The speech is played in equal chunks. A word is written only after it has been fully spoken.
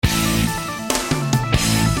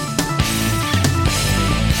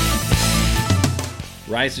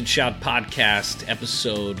Rise and Shout podcast,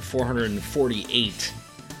 episode 448.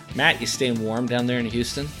 Matt, you staying warm down there in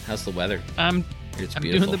Houston? How's the weather? I'm beautiful.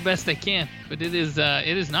 doing the best I can, but it is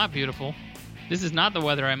not beautiful. This is not the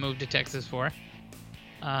weather I moved to Texas for.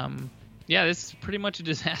 Yeah, this is pretty much a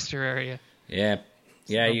disaster area. Yeah,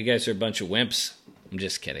 you guys are a bunch of wimps. I'm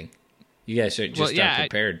just kidding. You guys are just not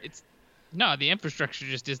prepared. No, the infrastructure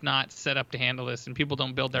just is not set up to handle this, and people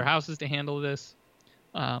don't build their houses to handle this.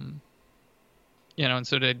 And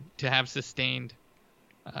so to have sustained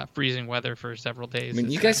freezing weather for several days. I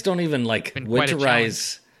mean, you guys don't even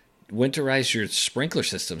winterize your sprinkler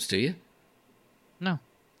systems, do you? No.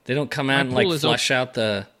 They don't come out and flush out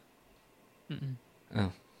the. Mm-mm.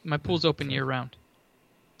 Oh, my pool's open year round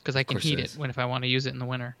because I can heat it if I want to use it in the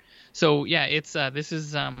winter. So yeah, it's this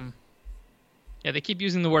is they keep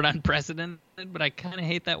using the word unprecedented, but I kind of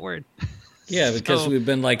hate that word. Yeah, because we've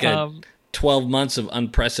been 12 months of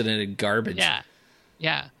unprecedented garbage. Yeah.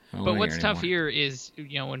 But what's tough here is,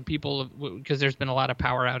 when people, because there's been a lot of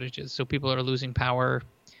power outages, so people are losing power,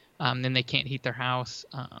 then they can't heat their house,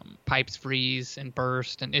 pipes freeze and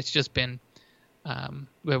burst, and it's just been,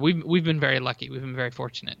 we've been very lucky. We've been very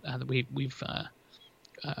fortunate that we've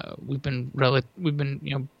been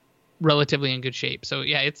relatively in good shape. So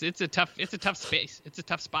yeah, it's a tough space. It's a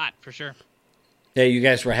tough spot for sure. Yeah, you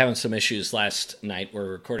guys were having some issues last night.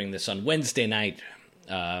 We're recording this on Wednesday night.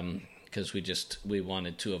 Because we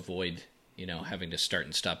wanted to avoid, having to start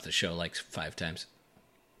and stop the show like 5 times.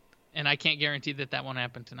 And I can't guarantee that won't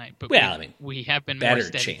happen tonight. But we have been more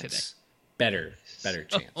steady today. Better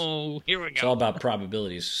chance. Oh, here we go. It's all about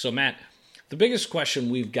probabilities. So, Matt, the biggest question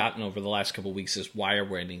we've gotten over the last couple of weeks is why are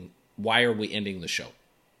we ending the show?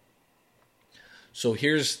 So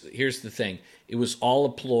here's the thing. It was all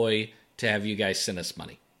a ploy to have you guys send us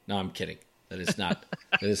money. No, I'm kidding. That is not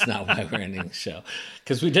why we're ending the show.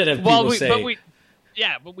 Because we did have people say... But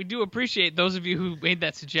we do appreciate those of you who made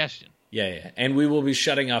that suggestion. Yeah. And we will be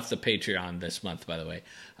shutting off the Patreon this month, by the way.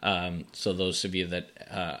 So those of you that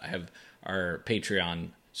have our Patreon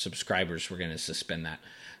subscribers, we're going to suspend that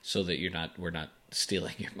so that we're not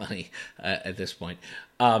stealing your money at this point.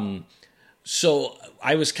 So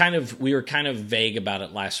we were kind of vague about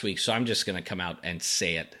it last week, so I'm just going to come out and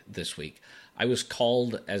say it this week. I was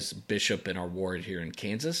called as bishop in our ward here in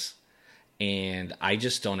Kansas, and I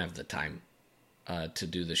just don't have the time to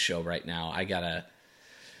do the show right now. I gotta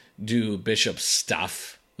do bishop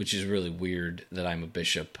stuff, which is really weird that I'm a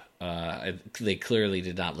bishop. They clearly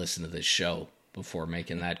did not listen to this show before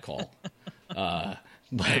making that call.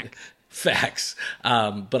 Facts.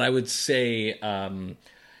 But I would say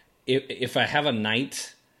if I have a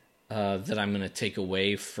night that I'm going to take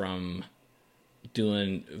away from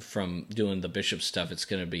doing the bishop stuff, it's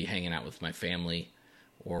going to be hanging out with my family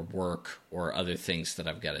or work or other things that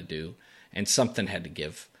I've got to do. And something had to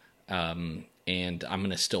give. And I'm going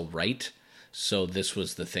to still write. So this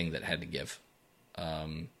was the thing that had to give.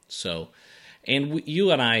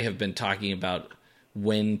 You and I have been talking about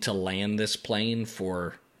when to land this plane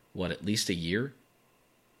for at least a year?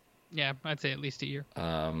 Yeah, I'd say at least a year.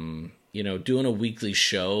 Doing a weekly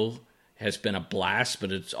show has been a blast,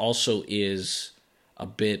 but it also is a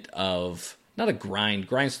bit of, not a grind.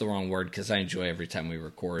 Grind's the wrong word because I enjoy every time we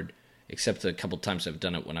record, except a couple times I've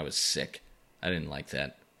done it when I was sick. I didn't like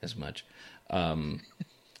that as much.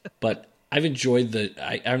 But I've enjoyed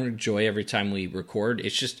I enjoy every time we record.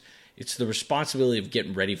 It's the responsibility of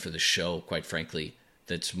getting ready for the show, quite frankly,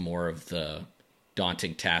 that's more of the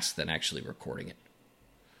daunting task than actually recording it.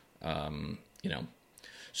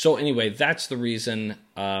 So anyway, that's the reason.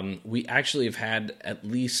 We actually have had at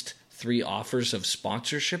least 3 offers of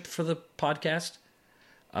sponsorship for the podcast,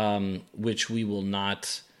 which we will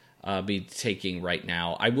not be taking right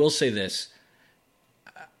now. I will say this.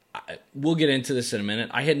 We'll get into this in a minute.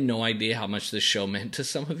 I had no idea how much this show meant to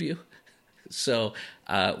some of you. So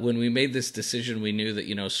when we made this decision, we knew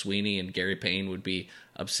that, Sweeney and Gary Payne would be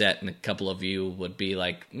upset, and a couple of you would be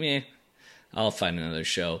like, meh, I'll find another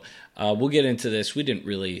show. We'll get into this. We didn't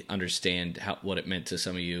really understand what it meant to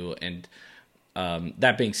some of you. And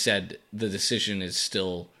that being said, the decision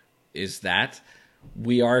is that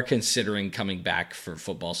we are considering coming back for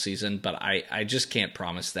football season, but I just can't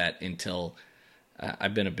promise that until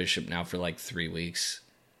I've been a bishop now for like 3 weeks.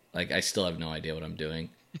 Like, I still have no idea what I'm doing.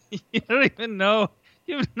 You don't even know.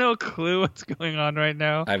 You have no clue what's going on right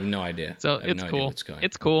now. I have no idea. So it's cool.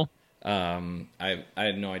 It's cool. I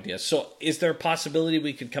had no idea. So is there a possibility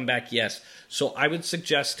we could come back? Yes. So I would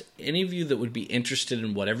suggest any of you that would be interested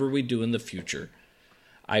in whatever we do in the future,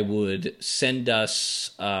 I would send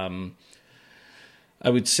us I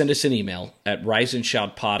would send us an email at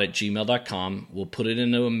riseandshoutpod@gmail.com. We'll put it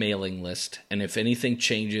into a mailing list, and if anything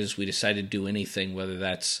changes, we decide to do anything, whether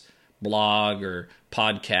that's blog or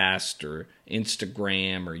podcast or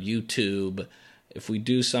Instagram or YouTube, if we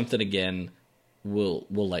do something again, we'll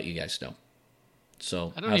let you guys know.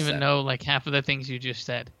 So I don't even know like half of the things you just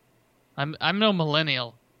said. I'm no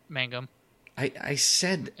millennial, Mangum. I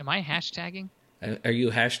said... Am I hashtagging? Are you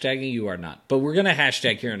hashtagging? You are not. But we're going to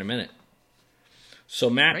hashtag here in a minute. So,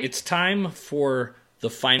 Matt, It's time for the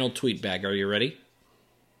final tweet bag. Are you ready?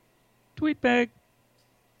 Tweet bag.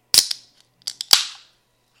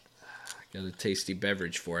 Got a tasty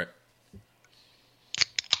beverage for it.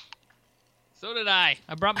 So did I.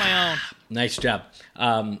 I brought my own. Nice job.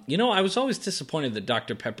 I was always disappointed that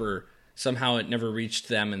Dr. Pepper, somehow it never reached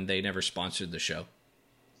them and they never sponsored the show.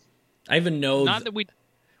 I even know... Not that we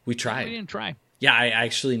tried. We didn't try. Yeah, I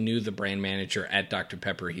actually knew the brand manager at Dr.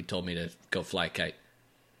 Pepper. He told me to go fly a kite.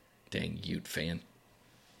 Dang Ute fan.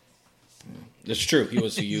 That's true. He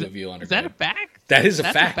was a U of U undergrad. Is that a fact? That is a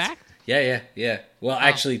That's fact. a fact? Yeah. Well,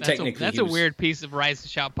 actually, technically... That's a weird piece of Rise to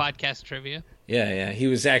Shout podcast trivia. Yeah. He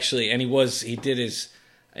was actually... And he did his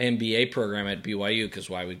MBA program at BYU, because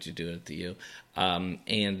why would you do it at the U?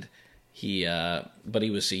 And he... but he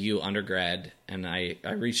was a U undergrad, and I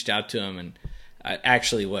reached out to him, and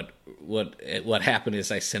actually what happened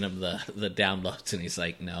is I sent him the downloads, and he's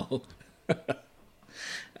like, no.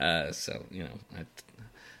 So,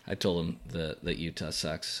 I told him that Utah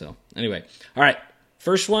sucks. So, anyway. All right.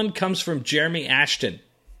 First one comes from Jeremy Ashton.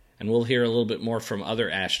 And we'll hear a little bit more from other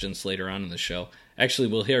Ashtons later on in the show. Actually,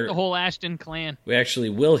 we'll hear... The whole Ashton clan. We actually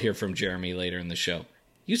will hear from Jeremy later in the show.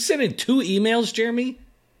 You sent in 2 emails, Jeremy?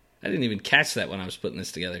 I didn't even catch that when I was putting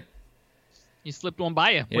this together. You slipped one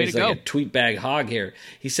by you. Yeah, Way to go. Like a tweet bag hog here.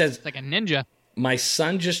 He says... It's like a ninja. My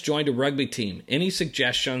son just joined a rugby team. Any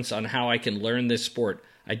suggestions on how I can learn this sport?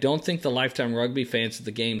 I don't think the lifetime rugby fans of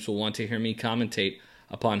the games will want to hear me commentate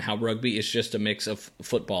upon how rugby is just a mix of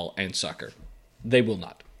football and soccer. They will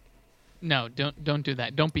not. No, don't do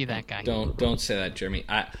that. Don't be that guy. Don't say that, Jeremy.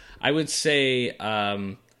 I would say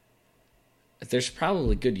there's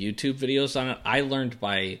probably good YouTube videos on it. I learned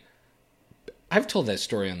I've told that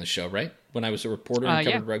story on the show, right? When I was a reporter and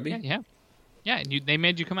covered rugby. Yeah. And they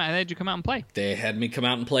made you come out. They had you come out and play. They had me come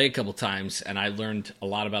out and play a couple times, and I learned a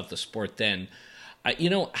lot about the sport then.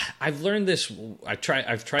 I've learned this. I've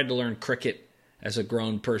tried to learn cricket as a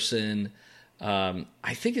grown person.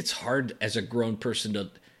 I think it's hard as a grown person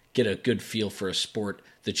to get a good feel for a sport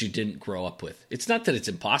that you didn't grow up with. It's not that it's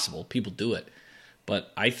impossible. People do it.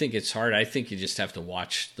 But I think it's hard. I think you just have to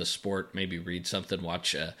watch the sport, maybe read something,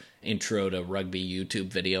 watch an intro to rugby YouTube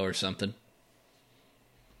video or something.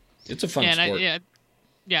 It's a fun sport.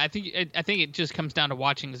 I think it just comes down to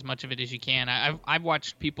watching as much of it as you can. I've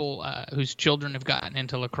watched people whose children have gotten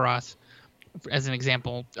into lacrosse, as an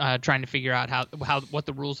example, trying to figure out what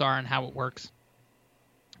the rules are and how it works.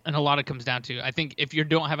 And a lot of it comes down to, I think if you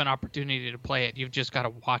don't have an opportunity to play it, you've just got to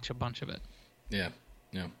watch a bunch of it. Yeah,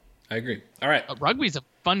 I agree. All right. Rugby's a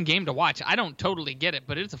fun game to watch. I don't totally get it,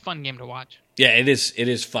 but it's a fun game to watch. Yeah, it is. It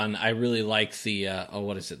is fun. I really like the,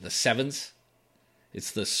 what is it, the sevens? It's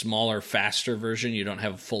the smaller, faster version. You don't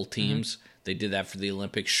have full teams. Mm-hmm. They did that for the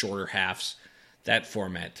Olympics, shorter halves. That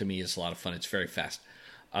format, to me, is a lot of fun. It's very fast.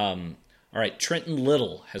 All right, Trenton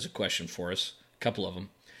Little has a question for us, a couple of them.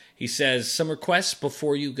 He says, some requests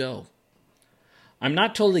before you go. I'm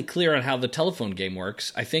not totally clear on how the telephone game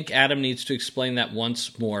works. I think Adam needs to explain that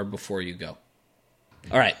once more before you go.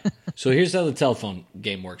 All right, so here's how the telephone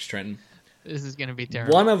game works, Trenton. This is going to be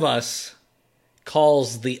terrible. One of us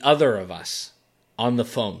calls the other of us on the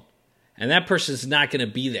phone, and that person's not going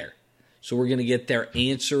to be there. So we're going to get their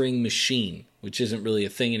answering machine, which isn't really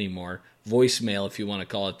a thing anymore, voicemail if you want to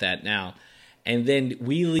call it that now. And then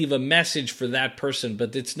we leave a message for that person,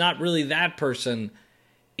 but it's not really that person.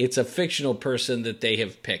 It's a fictional person that they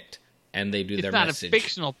have picked, and they do their message. It's not a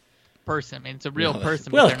fictional person. I mean, it's a real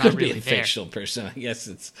person, well, but they're not really there. Well, it could be a fictional person. I guess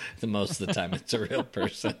it's most of the time it's a real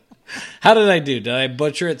person. How did I do? Did I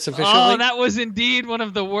butcher it sufficiently? Oh, that was indeed one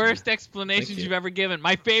of the worst explanations you've ever given.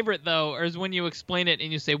 My favorite, though, is when you explain it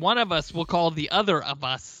and you say, one of us will call the other of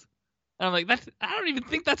us. And I'm like, I don't even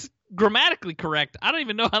think that's grammatically correct. I don't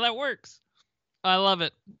even know how that works. I love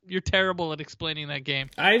it. You're terrible at explaining that game.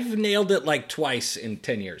 I've nailed it like twice in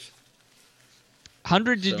 10 years.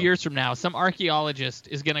 Hundreds of years from now, some archaeologist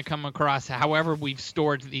is going to come across however we've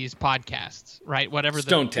stored these podcasts, right? Whatever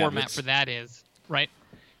the format for that is, right?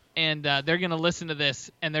 And they're going to listen to this,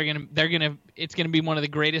 and it's going to be one of the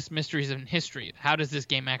greatest mysteries in history. How does this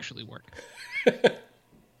game actually work?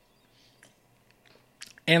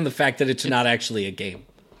 And the fact that it's not actually a game.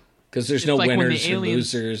 Because there's no winners or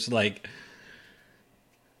losers. Like,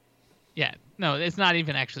 yeah, no, it's not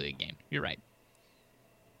even actually a game. You're right.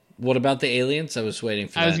 What about the aliens? I was waiting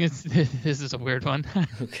for that. This is a weird one.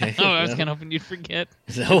 Okay. I was kind of hoping you'd forget.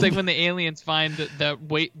 It's like when the aliens find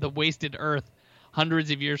the wasted Earth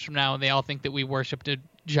hundreds of years from now, and they all think that we worshipped a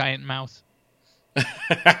giant mouse.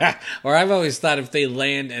 Or I've always thought if they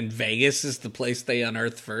land and Vegas is the place they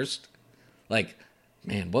unearth first, like,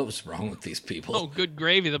 man, what was wrong with these people? Oh, good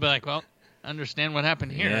gravy. They'll be like, well, understand what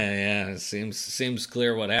happened here. Yeah. It seems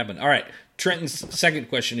clear what happened. All right, Trenton's second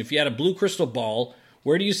question: if you had a blue crystal ball,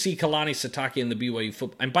 where do you see Kalani Sitake in the BYU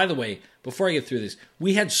football? And by the way, before I get through this,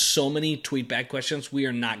 we had so many tweet back questions. We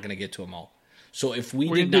are not going to get to them all. So if we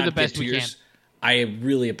did not get to yours, I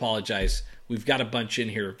really apologize. We've got a bunch in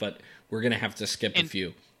here, but we're going to have to skip a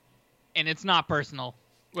few. And it's not personal.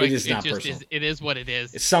 Like, it is not personal. It is what it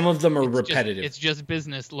is. Some of them are repetitive. It's just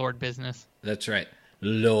business, Lord business. That's right.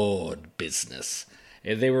 Lord business.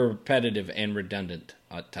 They were repetitive and redundant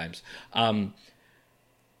at times.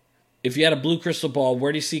 If you had a blue crystal ball,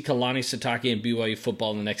 where do you see Kalani Sitake in BYU football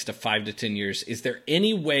in the next 5 to 10 years? Is there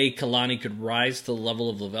any way Kalani could rise to the level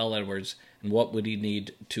of Lavelle Edwards, and what would he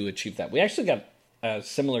need to achieve that? We actually got a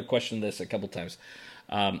similar question to this a couple times.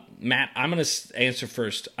 Matt, I'm going to answer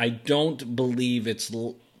first. I don't believe it's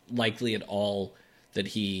likely at all that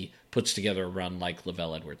he puts together a run like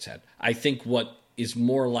Lavelle Edwards had. I think what is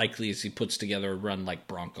more likely is he puts together a run like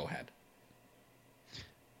Bronco had.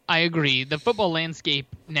 I agree. The football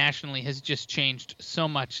landscape nationally has just changed so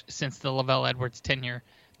much since the Lavelle Edwards tenure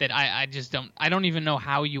that I don't even know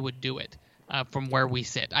how you would do it from where we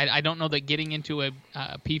sit. I don't know that getting into a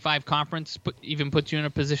P5 conference even puts you in a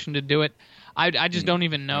position to do it. I just don't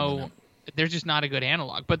even know. There's just not a good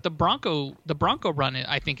analog. But the Bronco run,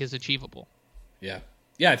 I think, is achievable. Yeah,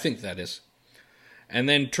 I think that is. And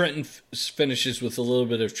then Trenton finishes with a little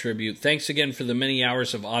bit of tribute. Thanks again for the many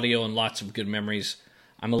hours of audio and lots of good memories.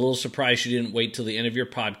 I'm a little surprised you didn't wait till the end of your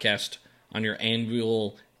podcast on your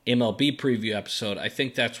annual MLB preview episode. I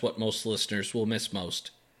think that's what most listeners will miss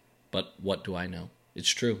most. But what do I know?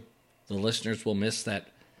 It's true. The listeners will miss that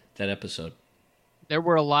episode. There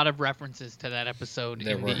were a lot of references to that episode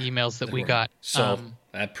in the emails that we got. So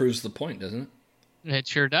that proves the point, doesn't it? It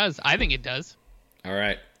sure does. I think it does. All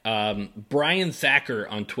right. Brian Thacker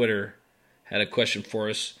on Twitter had a question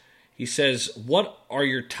for us. He says, what are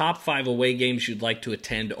your top 5 away games you'd like to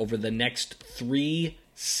attend over the next 3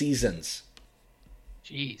 seasons?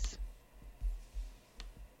 Jeez.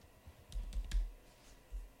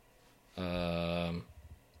 I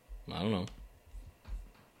don't know.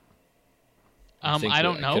 I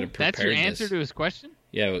don't know. That's your answer to his question?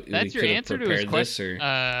 Yeah, that's your answer to his question.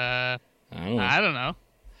 I don't know. I don't know.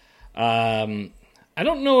 I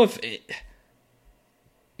don't know if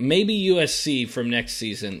maybe USC from next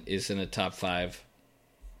season is in a top 5.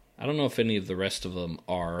 I don't know if any of the rest of them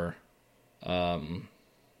are. Well,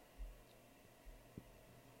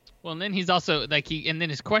 and then he's also and then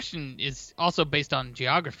his question is also based on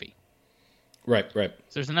geography. Right.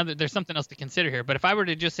 So there's something else to consider here. But if I were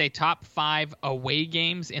to just say top 5 away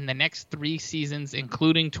games in the next 3 seasons,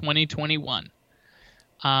 including 2021,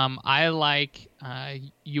 I like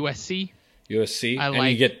USC. You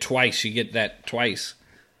get twice. You get that twice.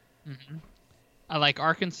 Mm-hmm. I like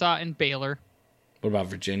Arkansas and Baylor. What about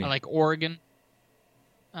Virginia? I like Oregon.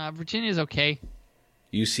 Virginia's okay.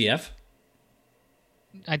 UCF?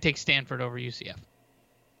 I'd take Stanford over UCF.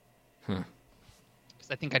 Huh.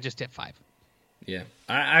 Because I think I just hit 5. Yeah.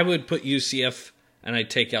 I would put UCF, and I'd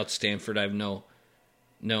take out Stanford. I have no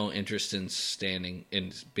interest in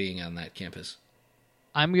being on that campus.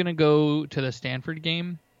 I'm going to go to the Stanford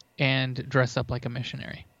game and dress up like a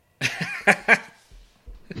missionary.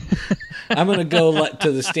 I'm going to go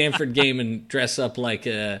to the Stanford game and dress up like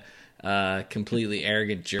a completely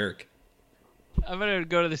arrogant jerk. I'm going to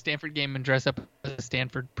go to the Stanford game and dress up as a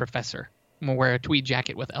Stanford professor. I'm going to wear a tweed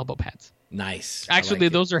jacket with elbow pads. Nice. Actually,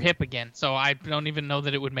 those are hip again, so I don't even know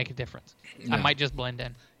that it would make a difference. No. I might just blend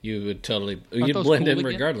in. You would totally... You'd blend in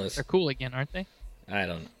regardless. They're cool again, aren't they? I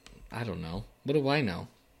don't know. What do I know?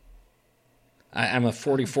 I'm a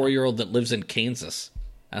 44-year-old that lives in Kansas.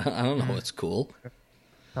 I don't know what's cool.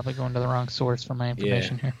 Probably going to the wrong source for my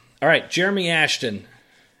information here. All right, Jeremy Ashton.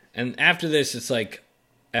 And after this,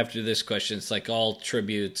 after this question, it's like all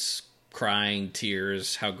tributes, crying,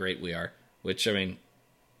 tears, how great we are. Which, I mean,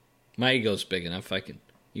 my ego's big enough.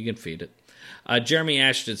 You can feed it. Jeremy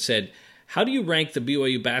Ashton said, how do you rank the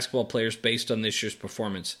BYU basketball players based on this year's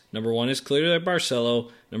performance? Number 1 is clearly Barcelo.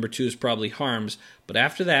 Number 2 is probably Harms. But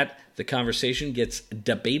after that, the conversation gets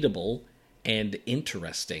debatable and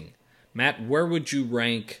interesting. Matt, where would you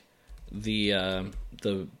rank the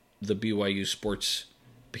the BYU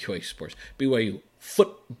foot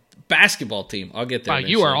basketball team. I'll get there. Wow,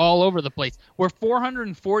 you are all over the place. We're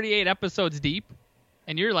 448 episodes deep,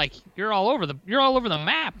 and you're all over the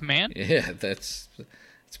map, man. Yeah, it's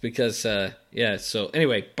because yeah. So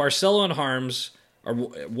anyway, Barcelo and Harms are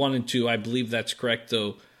 1 and 2. I believe that's correct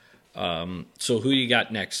though. So who you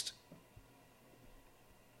got next?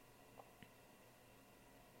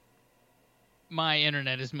 My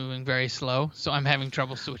internet is moving very slow, so I'm having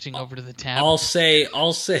trouble switching over to the tab. I'll say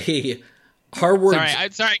Harvard.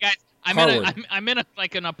 Sorry guys. I'm in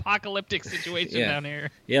like an apocalyptic situation down here.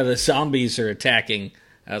 Yeah, the zombies are attacking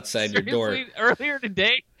outside your door. Earlier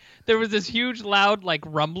today, there was this huge, loud, like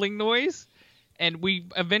rumbling noise, and we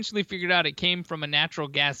eventually figured out it came from a natural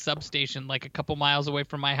gas substation, like a couple miles away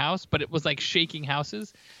from my house. But it was like shaking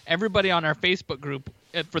houses. Everybody on our Facebook group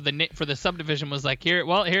for the subdivision was like, here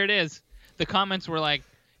it is. The comments were like,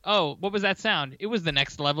 oh, what was that sound? It was the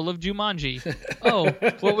next level of Jumanji. Oh,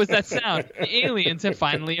 what was that sound? The aliens have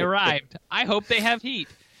finally arrived. I hope they have heat.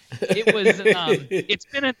 It was. It's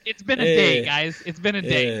been a day, guys. It's been a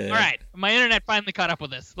day. All right, my internet finally caught up with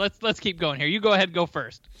this. Let's keep going here. You go ahead, go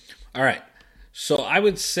first. All right. So I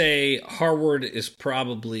would say Harvard is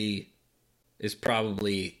probably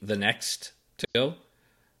the next to go,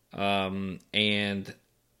 and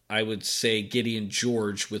I would say Gideon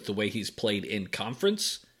George, with the way he's played in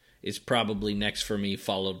conference, is probably next for me,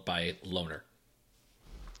 followed by Lohner.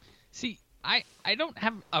 See, I don't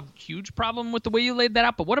have a huge problem with the way you laid that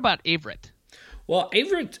out, but what about Averett? Well,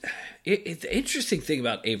 Averett, the interesting thing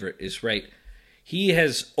about Averett is, right, he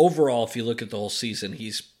has overall, if you look at the whole season,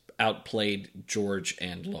 he's outplayed George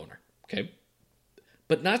and Lohner, okay?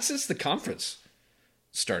 But not since the conference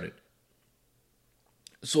started.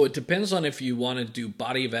 So it depends on if you want to do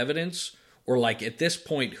body of evidence or, like, at this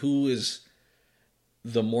point, who is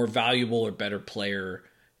the more valuable or better player,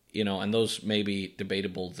 and those may be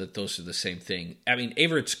debatable that those are the same thing. I mean,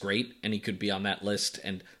 Averett's great, and he could be on that list.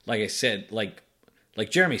 And like I said, like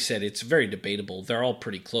Jeremy said, it's very debatable. They're all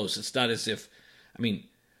pretty close. It's not as if,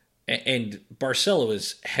 and Barcelo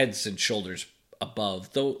is heads and shoulders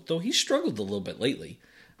above, though he struggled a little bit lately,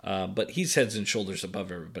 but he's heads and shoulders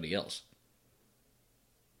above everybody else.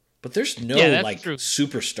 But there's no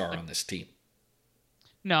superstar on this team.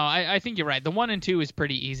 No, I think you're right. The 1 and 2 is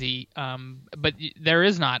pretty easy, but there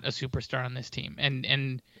is not a superstar on this team,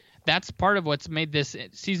 and that's part of what's made this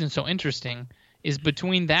season so interesting. Is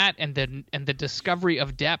between that and the discovery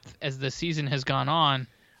of depth as the season has gone on,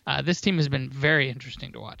 this team has been very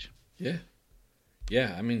interesting to watch.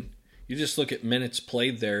 Yeah. I mean, you just look at minutes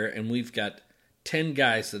played there, and we've got 10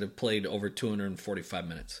 guys that have played over 245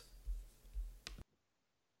 minutes.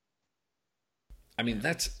 I mean,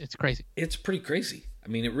 it's crazy. It's pretty crazy. I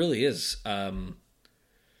mean, it really is.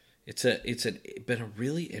 It's been a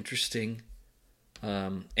really interesting.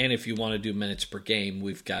 And if you want to do minutes per game,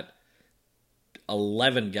 we've got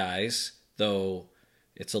 11 guys. Though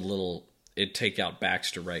it take out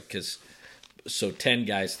Baxter, right? So 10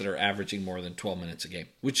 guys that are averaging more than 12 minutes a game,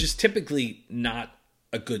 which is typically not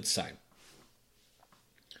a good sign,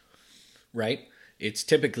 right? It's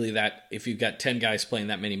typically that if you've got 10 guys playing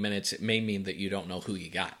that many minutes, it may mean that you don't know who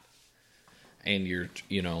you got. And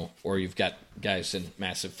or you've got guys in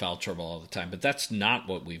massive foul trouble all the time. But that's not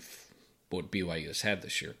what BYU has had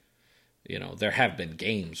this year. There have been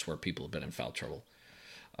games where people have been in foul trouble.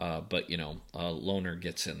 But Lohner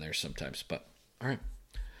gets in there sometimes. But all right.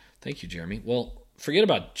 Thank you, Jeremy. Well, forget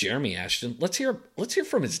about Jeremy Ashton. Let's hear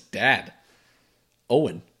from his dad,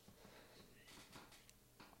 Owen.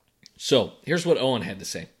 So, here's what Owen had to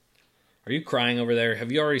say. Are you crying over there?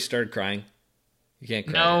 Have you already started crying? You can't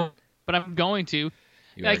cry. No, but I'm going to.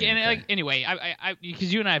 Anyway, I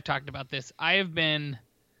because you and I have talked about this. I've been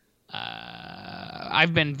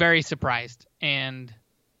very surprised and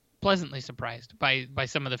pleasantly surprised by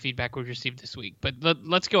some of the feedback we've received this week. But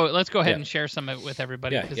let's go ahead and share some of it with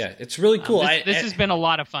everybody. Yeah, it's really cool. This has been a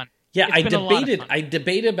lot of fun. Yeah, I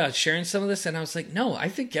debated about sharing some of this, and I was like, no, I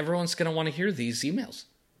think everyone's going to want to hear these emails.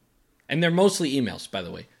 And they're mostly emails, by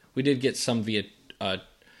the way. We did get some via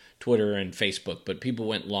Twitter and Facebook, but people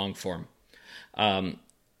went long form. And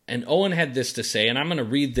Owen had this to say, and I'm going to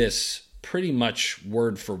read this pretty much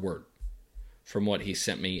word for word from what he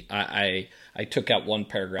sent me. I took out one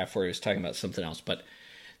paragraph where he was talking about something else. But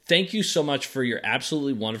thank you so much for your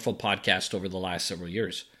absolutely wonderful podcast over the last several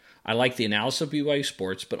years. I like the analysis of BYU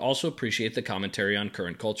sports, but also appreciate the commentary on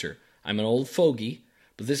current culture. I'm an old fogey,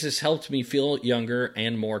 but this has helped me feel younger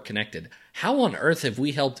and more connected. How on earth have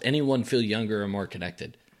we helped anyone feel younger and more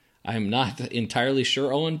connected? I'm not entirely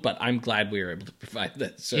sure, Owen, but I'm glad we were able to provide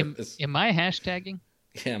that service. Am I hashtagging?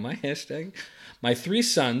 Yeah, my hashtag. My 3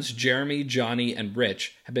 sons, Jeremy, Johnny, and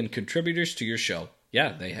Rich, have been contributors to your show.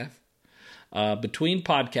 Yeah, they have. Between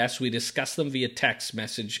podcasts, we discuss them via text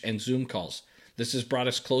message and Zoom calls. This has brought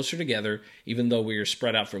us closer together, even though we are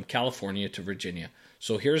spread out from California to Virginia.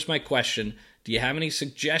 So here's my question. Do you have any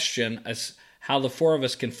suggestion as how the 4 of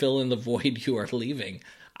us can fill in the void you are leaving?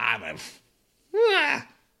 I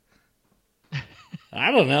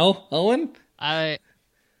don't know, Owen. I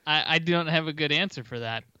don't have a good answer for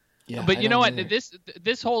that. Yeah, but you know what? This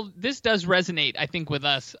does resonate, I think, with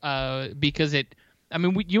us because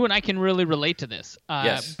you and I can really relate to this.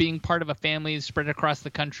 Yes. Being part of a family spread across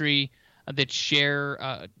the country that share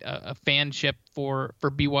a fanship for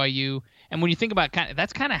BYU, and when you think about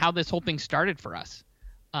that's kind of how this whole thing started for us.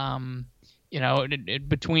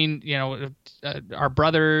 Between our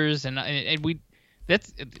brothers and we.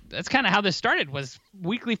 That's kind of how this started, was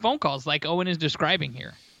weekly phone calls like Owen is describing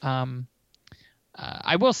here.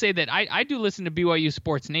 I will say that I do listen to BYU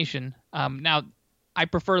Sports Nation. Now, I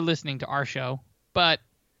prefer listening to our show, but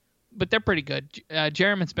they're pretty good.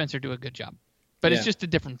 Jeremy and Spencer do a good job, but It's just a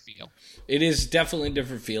different feel. It is definitely a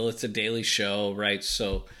different feel. It's a daily show, right?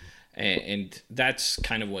 So, and that's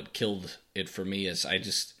kind of what killed it for me is I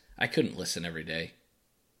couldn't listen every day.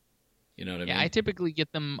 You know what I mean? Yeah, I typically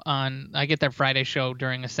get them I get their Friday show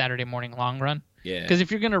during a Saturday morning long run. Yeah. Because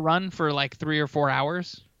if you're going to run for like 3 or 4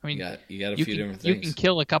 hours, you got a few different things. You can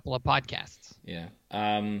kill a couple of podcasts. Yeah.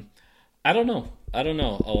 I don't know,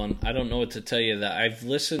 Owen. I don't know what to tell you. That I've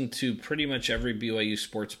listened to pretty much every BYU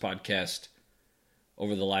sports podcast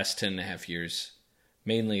over the last 10.5 years,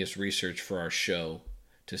 mainly as research for our show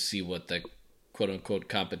to see what the quote-unquote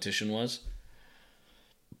competition was.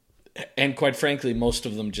 And quite frankly, most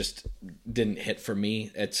of them just didn't hit for me.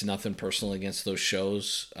 It's nothing personal against those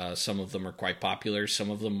shows. Some of them are quite popular. Some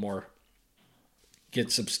of them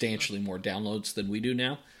get substantially more downloads than we do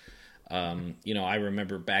now. I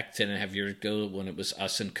remember back 10.5 years ago when it was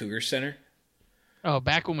us and Cougar Center. Oh,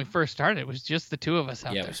 back when we first started, it was just the 2 of us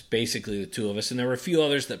out there. Yeah, it was basically the 2 of us. And there were a few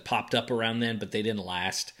others that popped up around then, but they didn't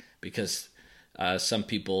last because some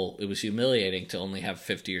people, it was humiliating to only have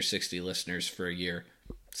 50 or 60 listeners for a year.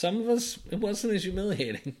 Some of us, it wasn't as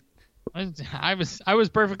humiliating. I was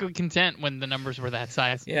perfectly content when the numbers were that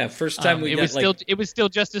size. Yeah, first time it was still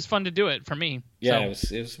just as fun to do it for me. Yeah,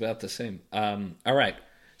 so. it was about the same. All right,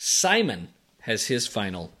 Simon has his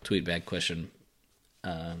final tweet bag question.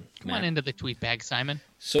 Come on into the tweet bag, Simon.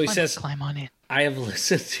 So he says, "Climb on in." I have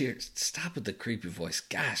listened to your. Stop with the creepy voice.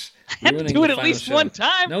 Gosh, I have to do it at least one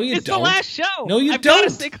time. No, you don't. It's the last show. No, you I've don't. I've got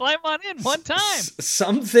to say, climb on in one time.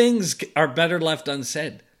 Some things are better left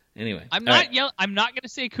unsaid. Anyway, I'm not I'm not going to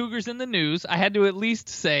say Cougars in the news. I had to at least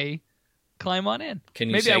say, climb on in. Can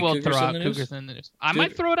you Maybe say I will Cougars throw in out the news? Cougars in the news. I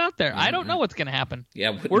might throw it out there. I don't know what's going to happen.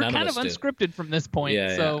 Yeah, we're kind of unscripted from this point.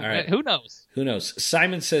 Yeah, so all right. Who knows? Who knows?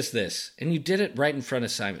 Simon says this, and you did it right in front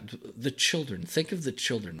of Simon. The children. Think of the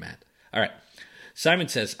children, Matt. All right. Simon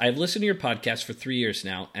says, I've listened to your podcast for 3 years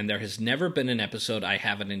now, and there has never been an episode I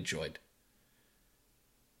haven't enjoyed.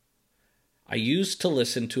 I used to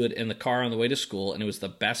listen to it in the car on the way to school, and it was the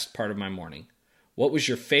best part of my morning. What was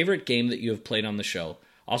your favorite game that you have played on the show?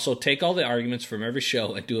 Also, take all the arguments from every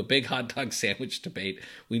show and do a big hot dog sandwich debate.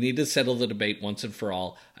 We need to settle the debate once and for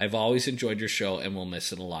all. I've always enjoyed your show and will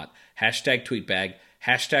miss it a lot. Hashtag tweetbag,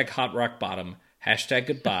 hashtag hot rock bottom, hashtag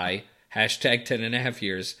goodbye, hashtag 10.5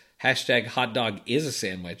 years, hashtag hot dog is a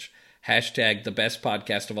sandwich, hashtag the best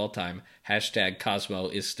podcast of all time, hashtag Cosmo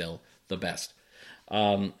is still the best.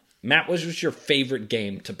 Matt, what was your favorite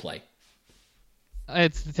game to play?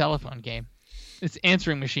 It's the telephone game. It's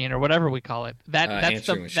answering machine or whatever we call it.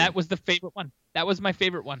 That was the favorite one. That was my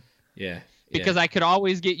favorite one. Yeah. Because I could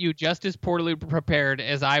always get you just as poorly prepared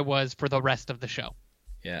as I was for the rest of the show.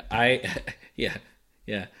 Yeah. I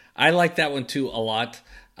like that one too a lot.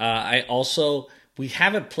 We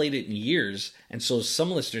haven't played it in years, and so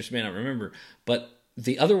some listeners may not remember, but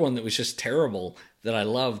the other one that was just terrible that I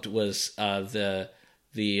loved was the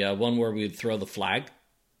one where we would throw the flag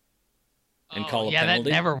and call a penalty. That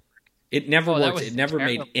never worked. It never worked. It never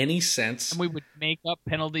made any sense. And we would make up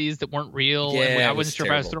penalties that weren't real. Yeah, and I wasn't sure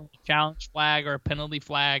terrible. if I was throwing a challenge flag or a penalty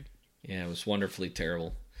flag. Yeah, it was wonderfully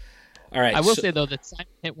terrible. All right. I will say, though, that Simon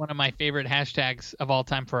hit one of my favorite hashtags of all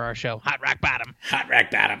time for our show, Hot Rock Bottom. Hot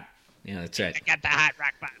Rock Bottom. Yeah, that's right. I got the Hot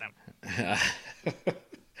Rock Bottom.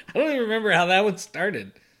 I don't even remember how that one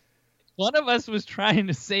started. One of us was trying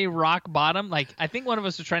to say rock bottom. I think one of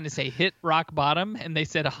us was trying to say hit rock bottom, and they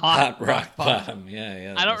said hot rock bottom.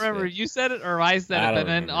 Yeah. I don't remember if you said it or I said it,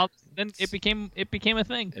 but then it became a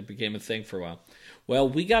thing. It became a thing for a while. Well,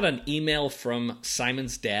 we got an email from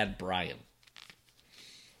Simon's dad, Brian.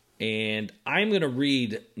 And I'm going to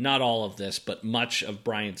read not all of this, but much of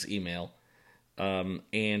Brian's email. And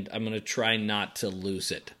I'm going to try not to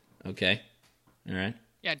lose it. Okay? All right?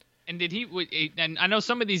 Yeah. And did he? And I know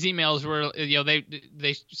some of these emails were,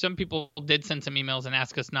 they some people did send some emails and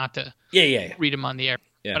ask us not to read them on the air.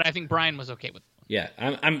 Yeah. But I think Brian was okay with them. Yeah.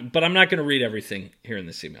 But I'm not going to read everything here in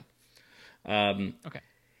this email. Okay.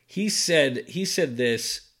 He said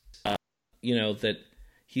this, that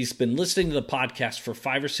he's been listening to the podcast for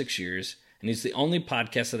 5 or 6 years, and he's the only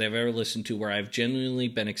podcast that I've ever listened to where I've genuinely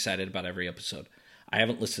been excited about every episode. I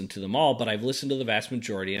haven't listened to them all, but I've listened to the vast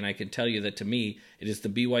majority, and I can tell you that to me, it is the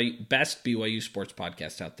best BYU sports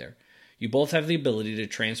podcast out there. You both have the ability to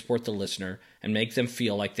transport the listener and make them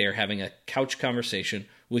feel like they're having a couch conversation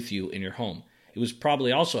with you in your home. It was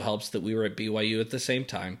probably also helps that we were at BYU at the same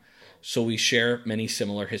time, so we share many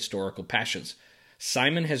similar historical passions.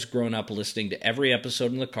 Simon has grown up listening to every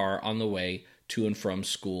episode in the car on the way to and from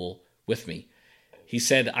school with me. He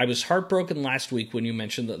said, I was heartbroken last week when you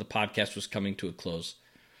mentioned that the podcast was coming to a close.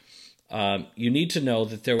 You need to know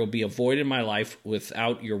that there will be a void in my life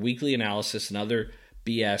without your weekly analysis and other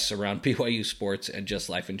BS around BYU sports and just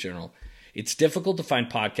life in general. It's difficult to find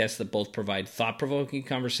podcasts that both provide thought-provoking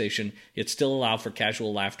conversation, yet still allow for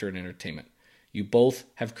casual laughter and entertainment. You both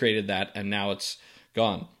have created that, and now it's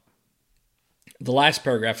gone. The last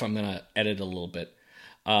paragraph I'm going to edit a little bit.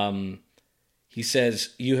 He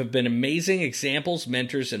says, you have been amazing examples,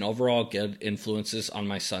 mentors, and overall good influences on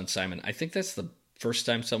my son, Simon. I think that's the first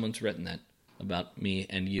time someone's written that about me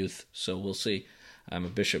and youth, so we'll see. I'm a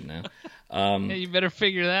bishop now. Yeah, you better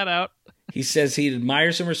figure that out. He says he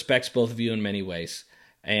admires and respects both of you in many ways.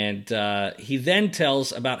 And he then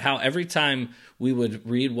tells about how every time we would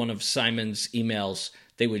read one of Simon's emails,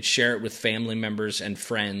 they would share it with family members and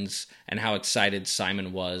friends, and how excited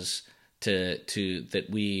Simon was to that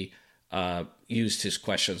we used his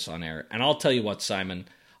questions on air. And I'll tell you what, Simon,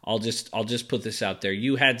 I'll just put this out there.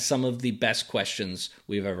 You had some of the best questions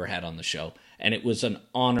we've ever had on the show, and it was an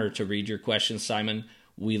honor to read your questions, Simon.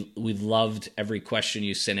 We loved every question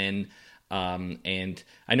you sent in, and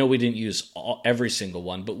I know we didn't use every single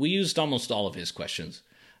one, but we used almost all of his questions.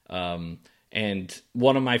 And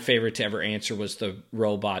one of my favorite to ever answer was the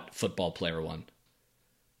robot football player one,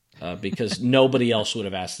 because nobody else would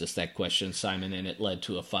have asked us that question, Simon, and it led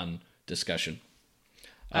to a fun discussion.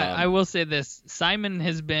 I will say this. Simon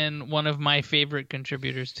has been one of my favorite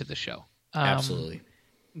contributors to the show. Absolutely.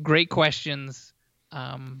 Great questions.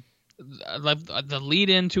 I love the lead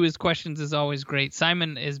into his questions is always great.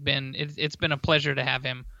 Simon has been, it's been a pleasure to have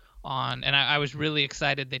him on. And I was really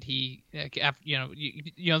excited that he,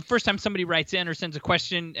 the first time somebody writes in or sends a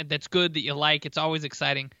question that's good that you like, it's always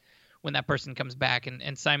exciting when that person comes back.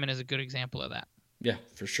 And Simon is a good example of that. Yeah,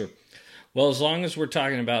 for sure. Well, as long as we're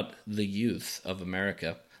talking about the youth of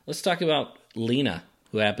America, let's talk about Lena,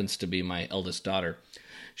 who happens to be my eldest daughter.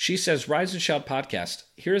 She says, Rise and Shout podcast.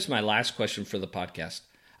 Here is my last question for the podcast.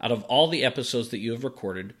 Out of all the episodes that you have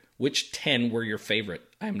recorded, which 10 were your favorite?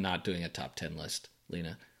 I'm not doing a top 10 list,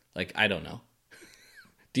 Lena. I don't know.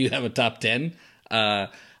 Do you have a top 10? I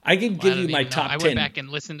can give you my top 10. I went back and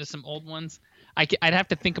listened to some old ones. I'd have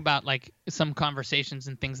to think about some conversations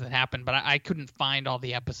and things that happened, but I couldn't find all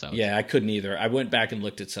the episodes. Yeah, I couldn't either. I went back and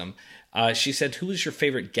looked at some. She said, who is your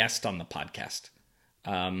favorite guest on the podcast?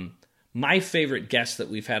 My favorite guest that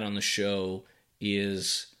we've had on the show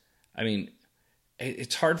is,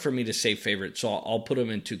 it's hard for me to say favorite, so I'll put them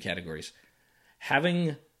in two categories.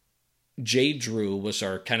 Having Jay Drew was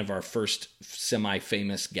our first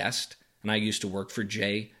semi-famous guest, and I used to work for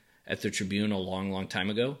Jay at the Tribune a long, long time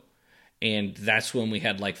ago. And that's when we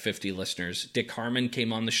had 50 listeners. Dick Harmon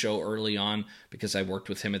came on the show early on because I worked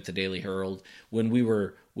with him at the Daily Herald when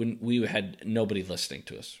we had nobody listening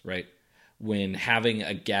to us, right? When having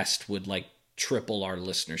a guest would triple our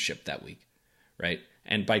listenership that week, right?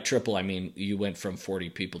 And by triple, I mean you went from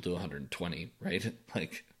 40 people to 120, right?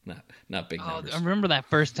 Not big numbers. I remember that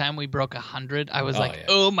first time we broke 100. I was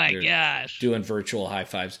oh my gosh. Doing virtual high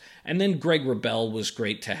fives. And then Greg Rebell was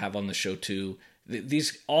great to have on the show too.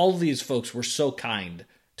 All these folks were so kind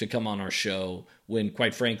to come on our show when,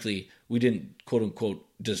 quite frankly, we didn't quote unquote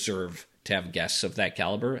deserve to have guests of that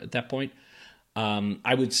caliber at that point.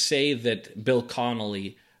 I would say that Bill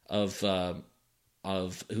Connolly of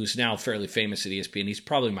who's now fairly famous at ESPN, he's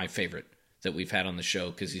probably my favorite that we've had on the show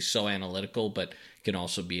because he's so analytical but can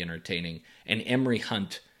also be entertaining. And Emery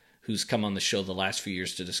Hunt, who's come on the show the last few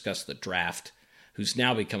years to discuss the draft, who's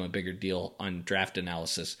now become a bigger deal on draft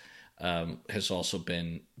analysis. Has also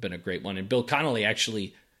been a great one. And Bill Connolly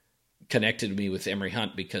actually connected me with Emery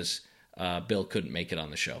Hunt because Bill couldn't make it on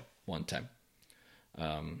the show one time.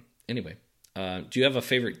 Anyway, Do you have a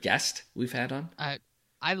favorite guest we've had on?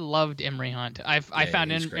 I loved Emory Hunt. I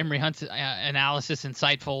found Emory Hunt's analysis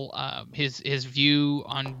insightful. His view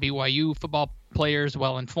on BYU football players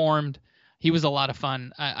well informed. He was a lot of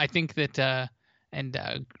fun. I think that the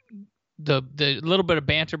little bit of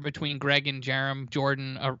banter between Greg and Jerem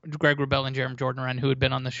Jordan, Greg Wrubell and Jerem Jordan, who had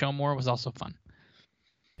been on the show more, was also fun.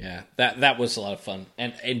 Yeah, that was a lot of fun.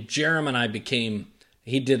 And Jerem and I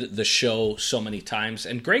he did the show so many times,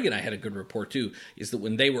 and Greg and I had a good rapport too, is that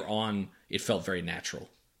when they were on, it felt very natural,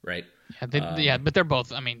 right? Yeah, but they're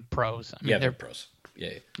both, pros. They're pros.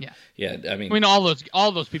 Yeah. I mean, all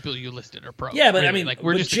those people you listed are pros. Yeah, but really.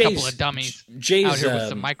 We're just a couple of dummies out here with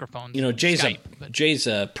some microphones. Jay's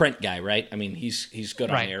a print guy, right? I mean, he's good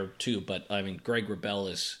on air too. But I mean, Greg Wrubell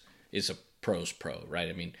is a pro's pro, right?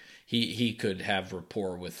 I mean, he could have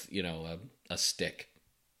rapport with a stick.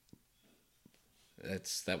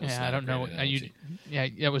 That was I don't know.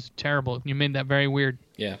 That was terrible. You made that very weird.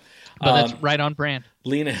 Yeah, but that's right on brand.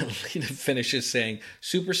 Lena finishes saying,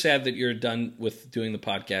 "Super sad that you're done with doing the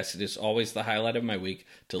podcast. It is always the highlight of my week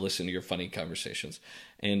to listen to your funny conversations."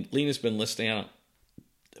 And Lena's been listening on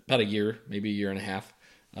about a year, maybe a year and a half.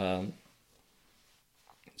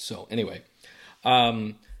 So anyway,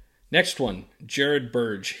 next one, Jared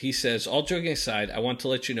Burge. He says, "All joking aside, I want to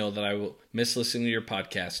let you know that I will miss listening to your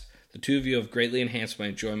podcast. The two of you have greatly enhanced my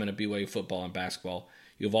enjoyment of BYU football and basketball.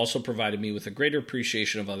 You have also provided me with a greater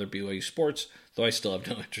appreciation of other BYU sports, though I still have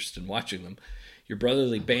no interest in watching them. Your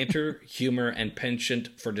brotherly banter, humor, and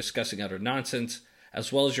penchant for discussing utter nonsense,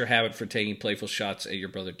 as well as your habit for taking playful shots at your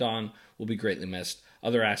brother Don, will be greatly missed.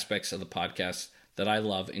 Other aspects of the podcast that I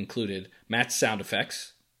love included Matt's sound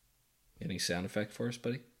effects." Any sound effect for us,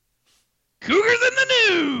 buddy? Cougars in the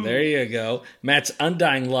news! There you go. Matt's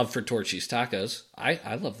undying love for Torchy's tacos.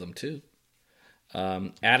 I love them too.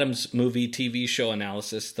 Adam's movie, TV show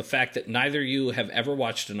analysis. The fact that neither of you have ever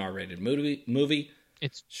watched an R-rated movie.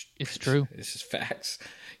 It's true. This is facts.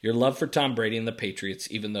 Your love for Tom Brady and the Patriots,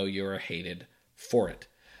 even though you are hated for it.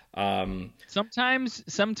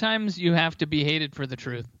 Sometimes you have to be hated for the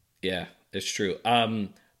truth. Yeah, it's true.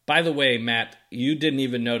 By the way, Matt, you didn't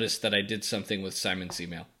even notice that I did something with Simon's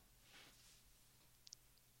email.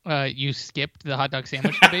 You skipped the hot dog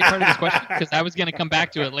sandwich debate part of this question because I was going to come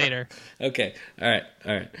back to it later. Okay. All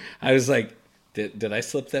right. I was like, did I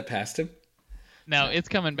slip that past him? No, it's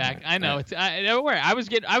coming back. Right. I know. Don't worry. I was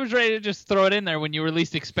ready to just throw it in there when you were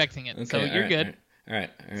least expecting it. Okay, so you're good. All right.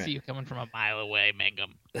 See you coming from a mile away,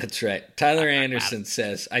 Mangum. That's right. Tyler Anderson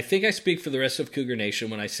says, "I think I speak for the rest of Cougar Nation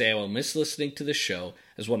when I say I will miss listening to this show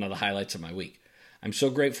as one of the highlights of my week. I'm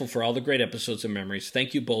so grateful for all the great episodes and memories.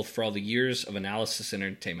 Thank you both for all the years of analysis and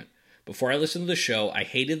entertainment. Before I listened to the show, I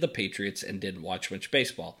hated the Patriots and didn't watch much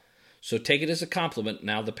baseball. So take it as a compliment.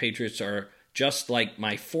 Now the Patriots are just like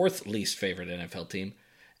my fourth least favorite NFL team.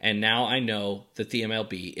 And now I know that the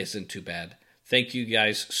MLB isn't too bad. Thank you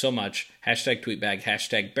guys so much. #tweetbag,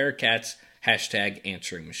 #Bearcats,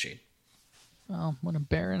 #answering machine." Well, what a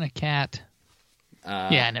bear and a cat.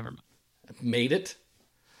 Never mind. Made it?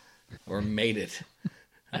 Or made it?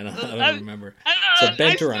 I don't remember.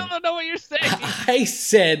 I still don't know what you're saying. I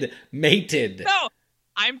said mated. No,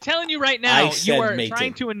 I'm telling you right now, you are mated.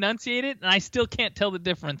 Trying to enunciate it, and I still can't tell the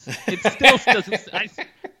difference. It still doesn't.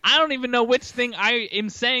 I don't even know which thing I am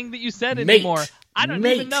saying that you said anymore. I don't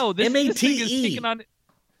even know. This thing is sticking on.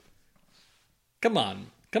 Come on,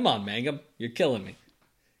 Mangum. You're killing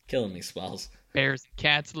me. Swells. Bears and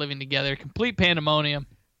cats living together. Complete pandemonium.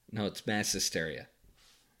 No, it's mass hysteria.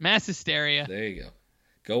 Mass hysteria. There you go.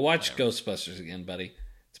 Go watch Ghostbusters again, buddy.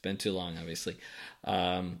 It's been too long, obviously.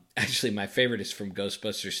 Actually, my favorite is from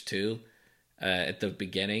Ghostbusters 2. At the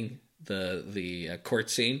beginning, the court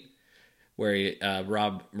scene where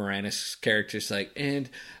Rob Moranis' character's like, "And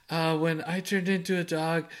when I turned into a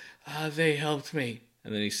dog, they helped me."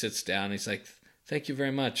 And then he sits down and he's like, "Thank you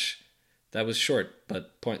very much. That was short,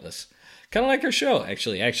 but pointless." Kind of like our show,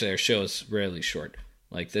 actually. Actually, our show is rarely short.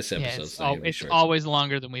 Like this episode's it's always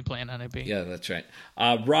longer than we plan on it being. Yeah, that's right.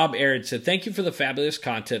 Rob Arid said, "Thank you for the fabulous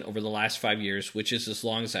content over the last 5 years, which is as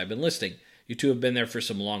long as I've been listening. You two have been there for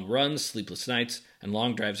some long runs, sleepless nights, and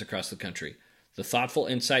long drives across the country. The thoughtful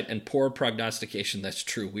insight and poor prognostication," that's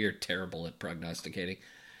true, we are terrible at prognosticating,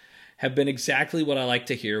 "have been exactly what I like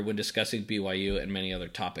to hear when discussing BYU and many other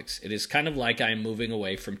topics. It is kind of like I am moving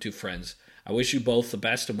away from two friends. I wish you both the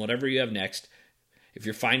best in whatever you have next. If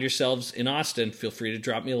you find yourselves in Austin, feel free to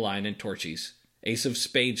drop me a line in Torchy's. Ace of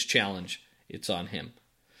Spades challenge. It's on him."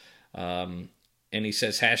 And he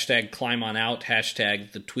says, #climb on out,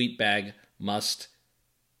 #the tweet bag must.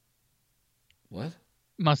 What?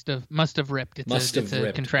 Must have ripped. It's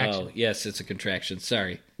a contraction. Oh, yes, it's a contraction.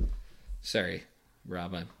 Sorry. Sorry,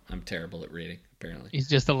 Rob. I'm terrible at reading. Apparently, he's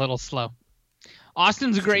just a little slow.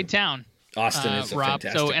 Austin's a great town. Austin is a Rob.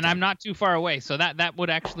 fantastic town. I'm not too far away, so that would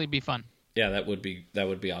actually be fun. Yeah, that would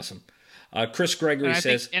be awesome. Chris Gregory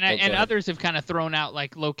says, and others have kind of thrown out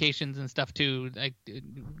like locations and stuff too, like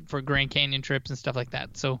for Grand Canyon trips and stuff like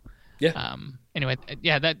that. So yeah. Anyway,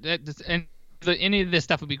 yeah, any of this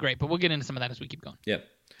stuff would be great, but we'll get into some of that as we keep going. Yep.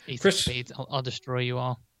 Ace of Spades, I'll destroy you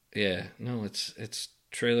all. Yeah. No, it's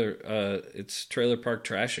trailer park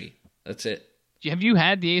trashy. That's it. Have you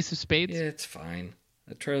had the Ace of Spades? Yeah, it's fine.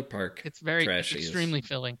 The trailer park. It's very trashy. Extremely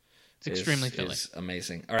filling. It's extremely filling. It's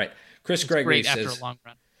amazing. All right. Chris Gregory says, after a long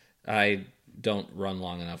run. I don't run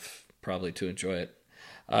long enough probably to enjoy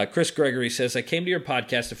it. Chris Gregory says, I came to your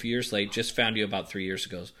podcast a few years late, just found you about 3 years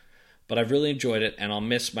ago, but I've really enjoyed it, and I'll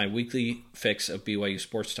miss my weekly fix of BYU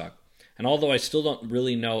Sports Talk. And although I still don't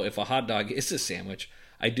really know if a hot dog is a sandwich,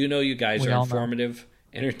 I do know you guys are informative,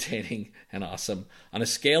 entertaining, and awesome. On a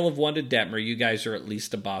scale of 1 to Detmer, you guys are at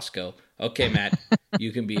least a Bosco. Okay, Matt,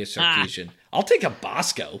 you can be a Sarkeesian. I'll take a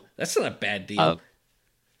Bosco. That's not a bad deal.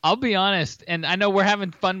 I'll be honest, and I know we're having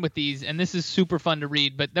fun with these, and this is super fun to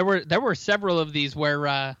read. But there were several of these where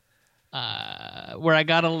I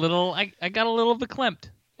got a little verklempt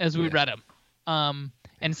as we read them,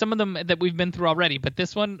 and some of them that we've been through already. But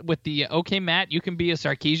this one with the okay, Matt, you can be a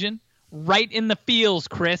Sarkeesian, right in the feels,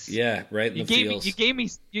 Chris. Yeah, right in the feels.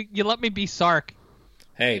 You let me be Sark.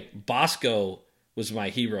 Hey, Bosco was my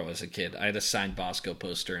hero as a kid. I had a signed Bosco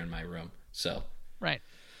poster in my room. So right.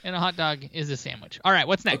 And a hot dog is a sandwich. All right,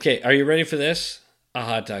 what's next? Okay, are you ready for this? A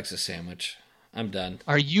hot dog's a sandwich. I'm done.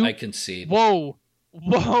 Are you? I concede. Whoa.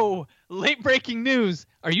 Late breaking news.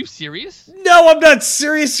 Are you serious? No, I'm not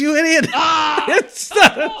serious, you idiot. It's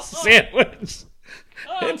not a sandwich.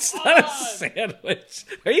 It's not a sandwich.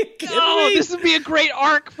 Are you kidding me? This would be a great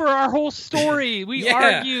arc for our whole story. We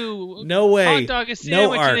argue. No way. Hot dog is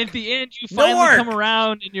sandwich, and at the end you finally come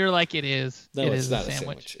around and you're like, it is. No, it it's is not a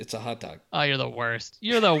sandwich. It's a hot dog. Oh, you're the worst.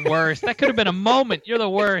 You're the worst. That could have been a moment. You're the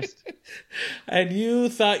worst. And you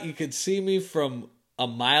thought you could see me from a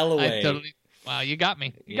mile away. Wow, you got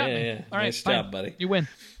me. You got me. Yeah. All right, nice fine. job, buddy. You win.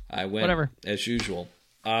 I win. Whatever. As usual.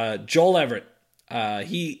 Joel Everett.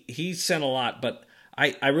 He sent a lot, but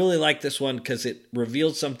I really like this one because it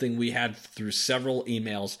revealed something we had through several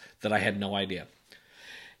emails that I had no idea.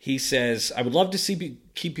 He says, I would love to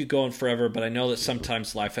keep you going forever, but I know that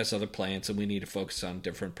sometimes life has other plans and we need to focus on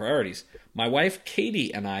different priorities. My wife,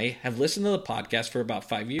 Katie, and I have listened to the podcast for about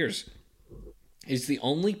 5 years. It's the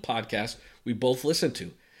only podcast we both listen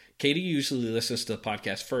to. Katie usually listens to the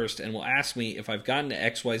podcast first and will ask me if I've gotten to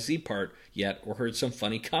XYZ part yet or heard some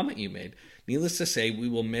funny comment you made. Needless to say, we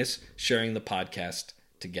will miss sharing the podcast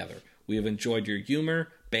together. We have enjoyed your humor,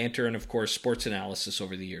 banter, and of course, sports analysis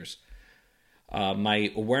over the years.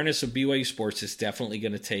 My awareness of BYU sports is definitely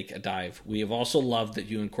going to take a dive. We have also loved that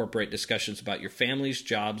you incorporate discussions about your families,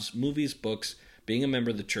 jobs, movies, books, being a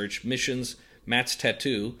member of the church, missions, Matt's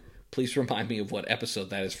tattoo. Please remind me of what episode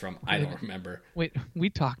that is from. I don't remember. Wait, we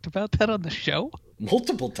talked about that on the show?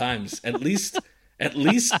 Multiple times, at least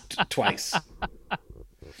twice.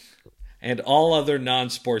 And all other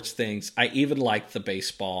non-sports things. I even like the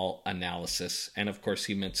baseball analysis. And of course,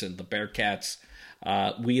 he mentioned the Bearcats.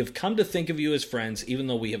 We have come to think of you as friends, even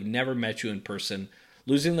though we have never met you in person.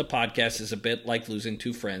 Losing the podcast is a bit like losing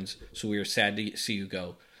two friends, so we are sad to see you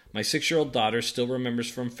go. My 6-year-old daughter still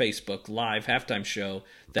remembers from Facebook live halftime show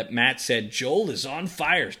that Matt said, Joel is on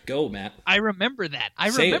fire. Go, Matt. I remember that.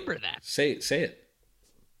 Say it.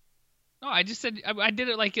 No, I just said I did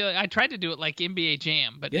it like I tried to do it like NBA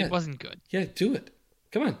Jam, but it wasn't good. Yeah, do it.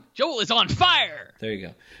 Come on. Joel is on fire. There you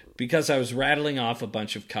go. Because I was rattling off a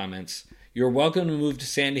bunch of comments. You're welcome to move to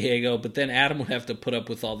San Diego, but then Adam would have to put up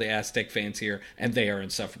with all the Aztec fans here, and they are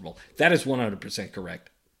insufferable. That is 100% correct.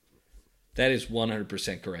 That is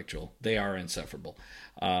 100% correct, Joel. They are insufferable.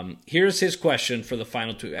 Here's his question for the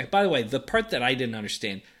final two. By the way, the part that I didn't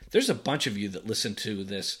understand, there's a bunch of you that listen to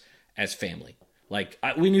this as family. Like,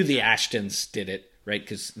 we knew the Ashtons did it, right?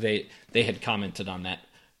 Because they had commented on that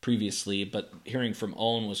previously, but hearing from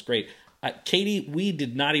Owen was great. Katie, we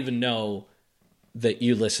did not even know that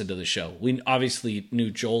you listened to the show. We obviously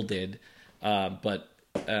knew Joel did, but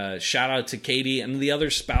shout out to Katie and the other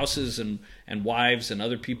spouses and wives and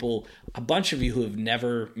other people, a bunch of you who have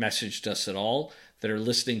never messaged us at all that are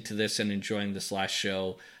listening to this and enjoying this last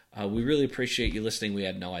show. We really appreciate you listening. We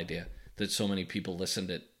had no idea that so many people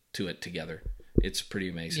listened to it together. It's pretty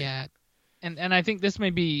amazing. Yeah. And I think this may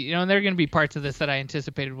be, there are going to be parts of this that I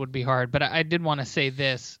anticipated would be hard, but I did want to say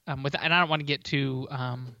this and I don't want to get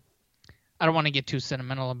too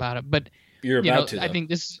sentimental about it, but you're about to, though. I think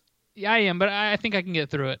this, Yeah, I am, but I think I can get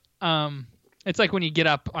through it. It's like when you get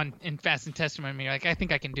up in Fast and Testimony, you're like, I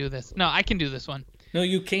think I can do this. No, I can do this one. No,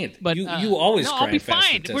 you can't. But you always. No, cry I'll be Fast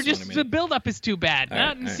fine. We're just the buildup is too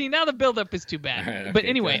bad. See, now the buildup is too bad. All right, okay, but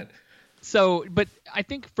anyway, but I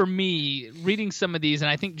think for me, reading some of these, and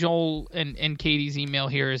I think Joel and Katie's email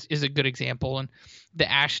here is a good example, and the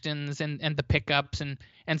Ashtons and the pickups and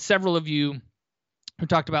several of you who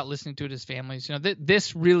talked about listening to it as families.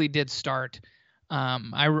 This really did start.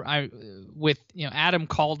 Adam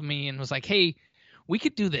called me and was like, hey, we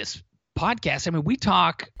could do this podcast. I mean, we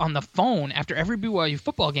talk on the phone after every BYU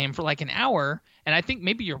football game for like an hour. And I think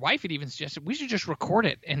maybe your wife had even suggested we should just record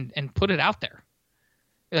it and put it out there.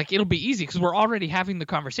 Like, it'll be easy because we're already having the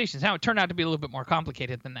conversations. Now, it turned out to be a little bit more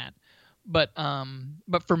complicated than that. But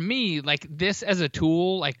for me, like, this as a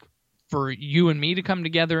tool, like for you and me to come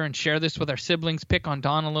together and share this with our siblings, pick on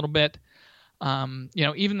Don a little bit.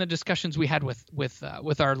 Even the discussions we had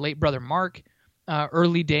with our late brother Mark,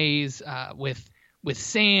 early days, with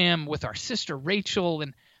Sam, with our sister Rachel,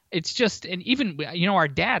 and it's just, and even our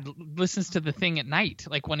dad listens to the thing at night,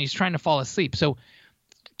 like when he's trying to fall asleep. So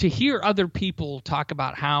to hear other people talk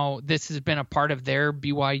about how this has been a part of their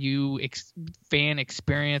BYU fan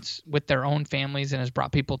experience with their own families and has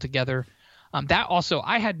brought people together, that also,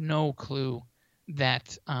 I had no clue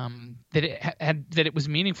that it was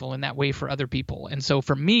meaningful in that way for other people. And so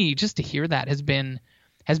for me, just to hear that has been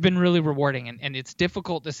really rewarding. And it's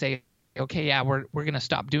difficult to say, okay, yeah, we're going to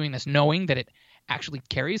stop doing this, knowing that it actually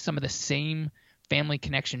carries some of the same family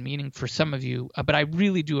connection meaning for some of you. But I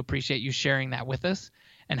really do appreciate you sharing that with us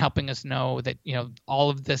and helping us know that, all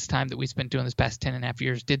of this time that we spent doing this past 10.5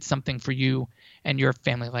 years did something for you and your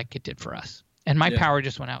family like it did for us. And my power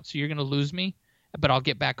just went out. So you're going to lose me, but I'll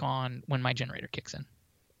get back on when my generator kicks in.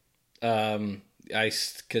 I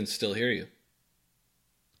can still hear you.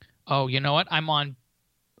 Oh, you know what? I'm on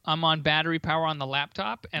battery power on the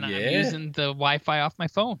laptop, and I'm using the Wi-Fi off my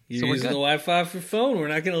phone. You're using the Wi-Fi off your phone. We're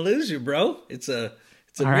not going to lose you, bro. It's a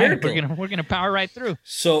all miracle. Right, we're gonna power right through.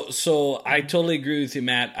 So I totally agree with you,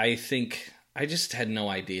 Matt. I think I just had no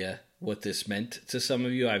idea what this meant to some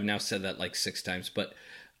of you. I've now said that like 6 times, but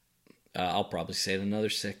I'll probably say it another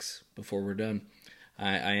 6 before we're done.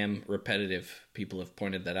 I am repetitive. People have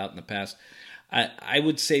pointed that out in the past. I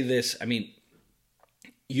would say this. I mean,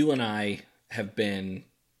 you and I have been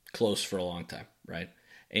close for a long time, right?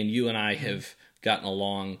 And you and I have gotten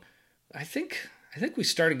along. I think we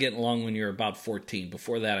started getting along when you were about 14.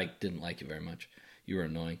 Before that, I didn't like you very much. You were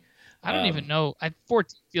annoying. I don't even know.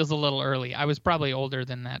 14 feels a little early. I was probably older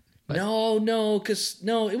than that. But... No,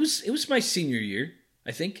 it was my senior year,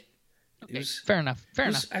 I think. Okay, fair enough.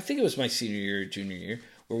 I think it was my senior year, junior year,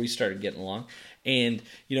 where we started getting along. And,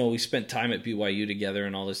 we spent time at BYU together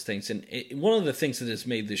and all those things. And one of the things that has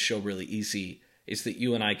made this show really easy is that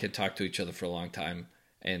you and I could talk to each other for a long time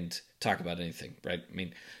and talk about anything, right? I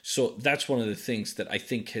mean, so that's one of the things that I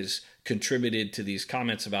think has contributed to these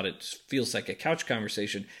comments about it feels like a couch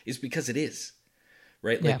conversation is because it is,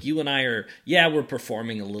 right? Like you and I are, we're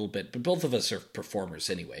performing a little bit, but both of us are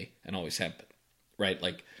performers anyway and always have been, right?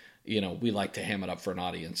 Like, we like to ham it up for an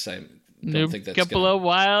audience. I don't think that's couple of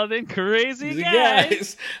wild and crazy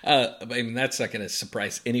guys. I mean, that's not going to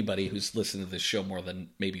surprise anybody who's listened to this show more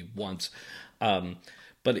than maybe once.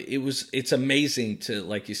 But it's amazing to,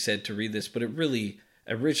 like you said, to read this, but it really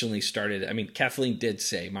originally started. I mean, Kathleen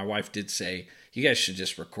my wife did say, you guys should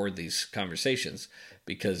just record these conversations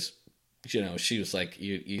because, she was like,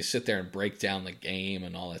 you sit there and break down the game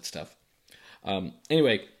and all that stuff.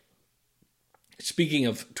 Anyway, speaking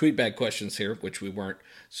of tweet bag questions here, which we weren't,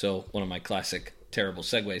 so one of my classic terrible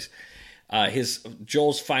segues.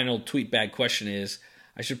 Joel's final tweet bag question is,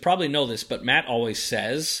 I should probably know this, but Matt always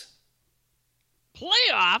says...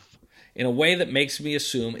 Playoff? In a way that makes me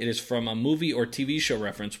assume it is from a movie or TV show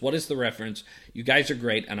reference. What is the reference? You guys are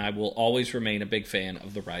great, and I will always remain a big fan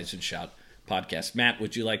of the Rise and Shout podcast. Matt,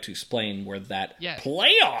 would you like to explain where that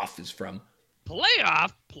playoff is from?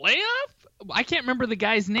 Playoff? I can't remember the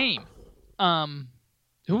guy's name.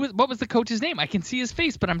 What was the coach's name? I can see his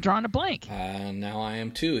face, but I'm drawing a blank. Now I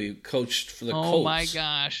am too. He coached for the Colts. Oh my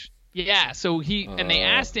gosh. Yeah, so and they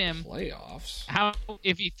asked him playoffs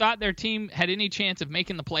if he thought their team had any chance of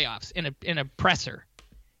making the playoffs in a presser,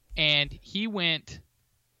 and he went,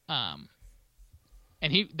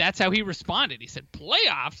 that's how he responded. He said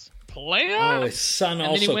playoffs. Oh, his son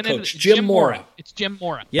also coached Jim Mora. It's Jim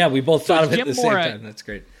Mora. Yeah, we both thought of it at the same time. That's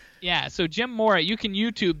great. Yeah, so Jim Mora, you can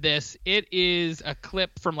YouTube this. It is a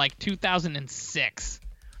clip from like 2006,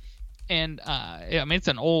 and it's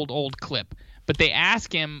an old clip. But they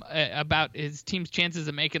ask him about his team's chances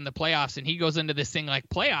of making the playoffs, and he goes into this thing like,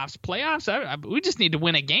 playoffs? We just need to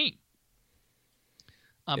win a game.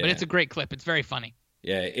 But it's a great clip. It's very funny.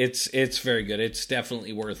 Yeah, it's very good. It's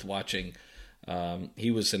definitely worth watching.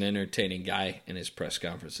 He was an entertaining guy in his press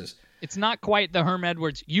conferences. It's not quite the Herm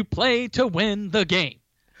Edwards, you play to win the game.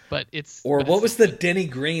 But it's... Or what was the Dennis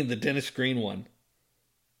Green one?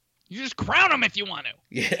 You just crown him if you want to.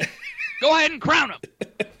 Yeah. Go ahead and crown him.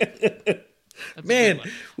 Man,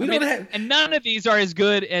 we don't have... And none of these are as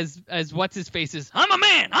good as what's his face is, I'm a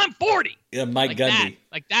man, I'm 40. Yeah, Mike Gundy.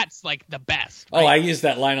 That's like the best. Right? Oh, I use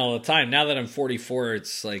that line all the time. Now that I'm 44,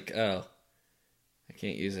 it's like, I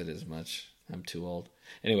can't use it as much. I'm too old.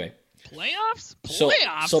 Anyway. Playoffs?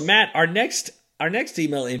 So Matt, our next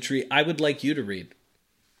email entry, I would like you to read.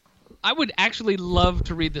 I would actually love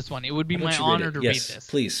to read this one. It would be my honor to read this.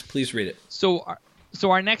 Please read it. So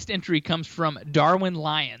our next entry comes from Darwin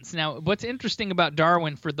Lyons. Now, what's interesting about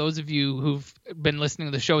Darwin, for those of you who've been listening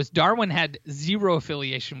to the show, is Darwin had zero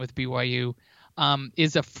affiliation with BYU.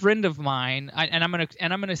 Is a friend of mine, and I'm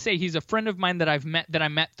gonna say he's a friend of mine that I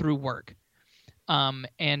met through work.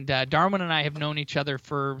 And Darwin and I have known each other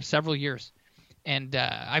for several years. And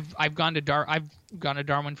I've gone to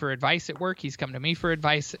Darwin for advice at work. He's come to me for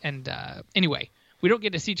advice. And anyway, we don't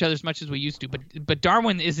get to see each other as much as we used to. But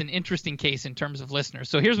Darwin is an interesting case in terms of listeners.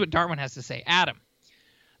 So here's what Darwin has to say. Adam,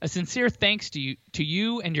 a sincere thanks to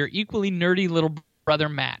you and your equally nerdy little brother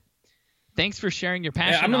Matt. Thanks for sharing your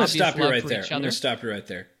passion. I'm going to stop you right there. I'm going to stop you right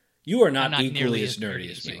there. You are not equally as nerdy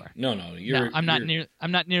as me. No, I'm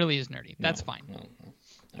not nearly as nerdy. That's fine. No.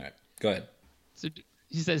 All right, go ahead. So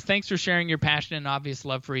he says, thanks for sharing your passion and obvious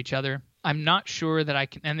love for each other. I'm not sure that I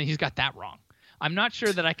can, and he's got that wrong. I'm not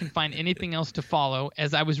sure that I can find anything else to follow,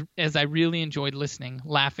 as I really enjoyed listening,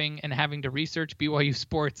 laughing, and having to research BYU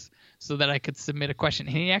sports so that I could submit a question.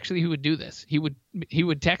 And he would do this. He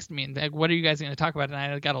would text me and be like, what are you guys going to talk about? And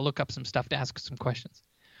I got to look up some stuff to ask some questions.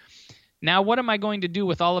 Now, what am I going to do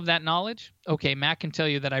with all of that knowledge? Okay, Matt can tell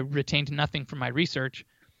you that I retained nothing from my research,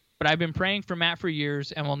 but I've been praying for Matt for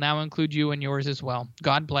years and will now include you and yours as well.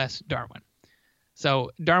 God bless, Darwin.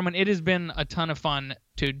 So, Darwin, it has been a ton of fun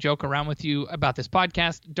to joke around with you about this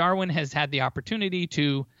podcast. Darwin has had the opportunity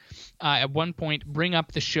to, at one point, bring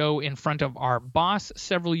up the show in front of our boss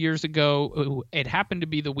several years ago. It happened to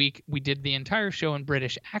be the week we did the entire show in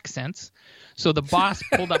British accents. So the boss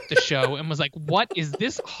pulled up the show and was like, what is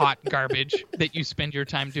this hot garbage that you spend your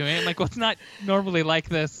time doing? I'm like, well, it's not normally like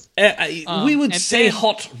this. We would say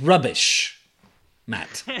hot rubbish,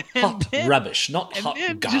 Matt. Hot rubbish, not hot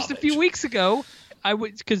garbage. Just a few weeks ago,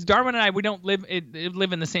 because Darwin and I, we don't live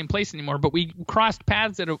in the same place anymore, but we crossed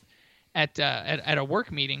paths at a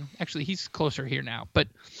work meeting. Actually, he's closer here now, but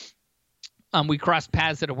we crossed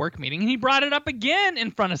paths at a work meeting, and he brought it up again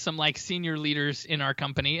in front of some like senior leaders in our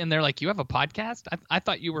company, and they're like, "You have a podcast? I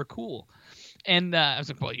thought you were cool," and I was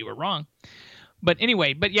like, "Well, you were wrong." But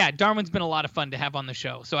anyway, yeah, Darwin's been a lot of fun to have on the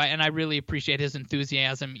show. So I really appreciate his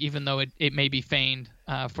enthusiasm, even though it may be feigned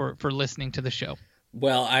for listening to the show.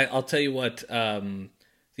 Well, I'll tell you what.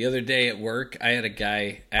 The other day at work, I had a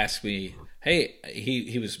guy ask me, "Hey,"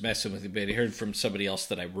 he was messing with me, but he heard from somebody else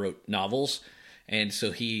that I wrote novels, and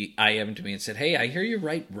so he IM'd me and said, "Hey, I hear you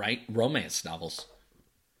write romance novels."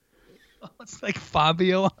 Oh, it's like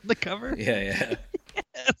Fabio on the cover. Yeah.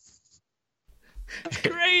 Yes. That's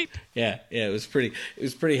great. Yeah, it was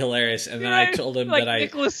pretty hilarious. And then I told him like that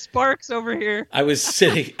Nicholas Sparks over here. I was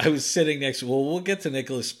sitting next. Well, we'll get to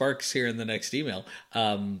Nicholas Sparks here in the next email.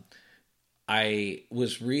 I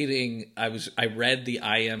was reading. I read the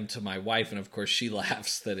IM to my wife, and of course she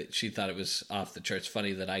laughs that she thought it was off the charts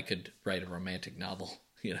funny that I could write a romantic novel.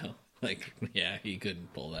 You know, like, yeah, he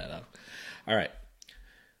couldn't pull that up. All right,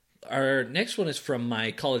 our next one is from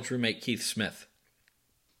my college roommate Keith Smith.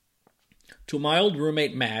 To my old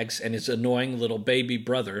roommate Mags and his annoying little baby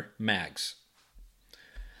brother Mags.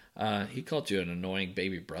 He called you an annoying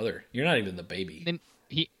baby brother. You're not even the baby. Then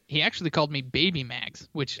he actually called me Baby Mags,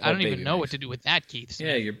 which I don't even know what to do with that, Keith Smith.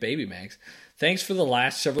 Yeah, you're Baby Mags. Thanks for the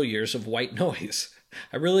last several years of white noise.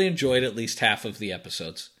 I really enjoyed at least half of the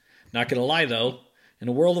episodes. Not going to lie, though, in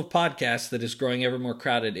a world of podcasts that is growing ever more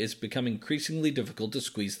crowded, it's becoming increasingly difficult to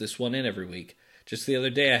squeeze this one in every week. Just the other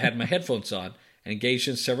day, I had my headphones on and engaged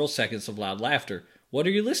in several seconds of loud laughter. What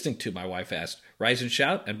are you listening to? My wife asked. Rise and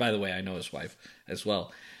Shout? And by the way, I know his wife as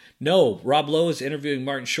well. No, Rob Lowe is interviewing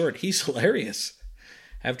Martin Short. He's hilarious.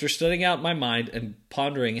 After studying out my mind and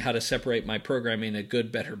pondering how to separate my programming a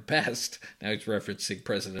good, better, best, now he's referencing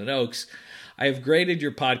President Oaks, I have graded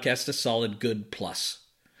your podcast a solid good plus.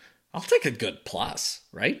 I'll take a good plus,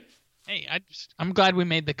 right? Hey, I'm glad we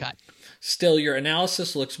made the cut. Still, your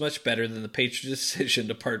analysis looks much better than the Patriots' decision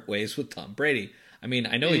to part ways with Tom Brady. I mean,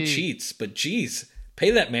 I know he cheats, but geez,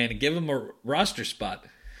 pay that man and give him a roster spot.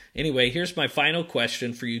 Anyway, here's my final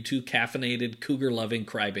question for you two caffeinated, cougar-loving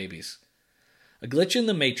crybabies. A glitch in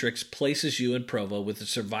the Matrix places you in Provo with a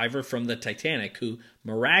survivor from the Titanic who,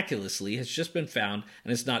 miraculously, has just been found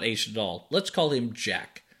and is not aged at all. Let's call him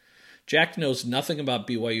Jack. Jack knows nothing about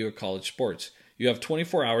BYU or college sports. You have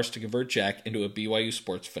 24 hours to convert Jack into a BYU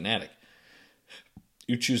sports fanatic.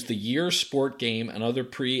 You choose the year, sport, game, and other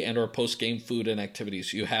pre- and or post-game food and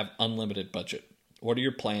activities. You have unlimited budget. What are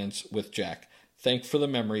your plans with Jack? Thank for the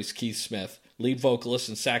memories, Keith Smith, lead vocalist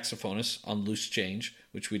and saxophonist on Loose Change,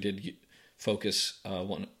 which we did focus,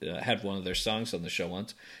 had one of their songs on the show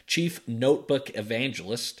once. Chief Notebook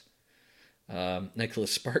Evangelist,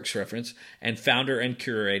 Nicholas Sparks reference, and founder and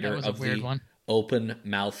curator of the Open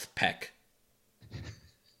Mouth Peck.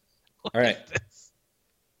 All right.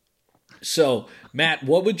 So, Matt,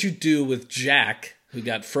 what would you do with Jack, who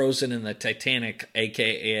got frozen in the Titanic,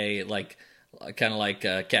 a.k.a. kind of like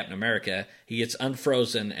Captain America? He gets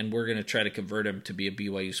unfrozen, and we're going to try to convert him to be a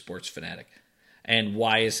BYU sports fanatic. And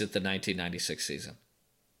why is it the 1996 season?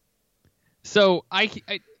 So,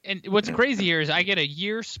 and what's crazy here is I get a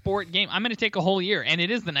year sport game. I'm going to take a whole year, and it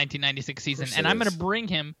is the 1996 season, and I'm going to bring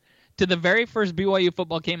him to the very first BYU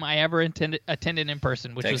football game I ever attended in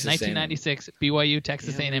person, which was 1996 BYU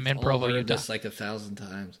Texas A&M in Provo, Utah. Just like 1,000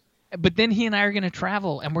 times. But then he and I are going to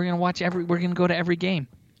travel, and we're going to watch we're going to go to every game.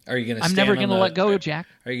 Are you going to? I'm never going to let go, Jack.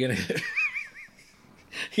 Are you going to?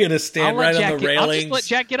 You're going to stand right on the railings. I'll just let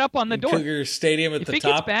Jack get up on the door. Cougar Stadium at the top. If it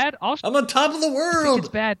gets bad, I'm on top of the world.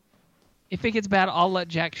 If it gets bad, I'll let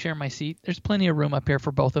Jack share my seat. There's plenty of room up here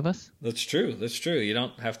for both of us. That's true. You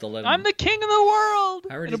don't have to let him. I'm the king of the world.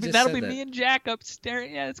 That'll be me and Jack upstairs.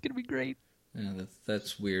 Yeah, it's going to be great. Yeah,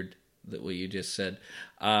 that's weird, what you just said.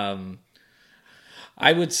 I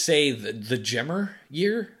would say the Jimmer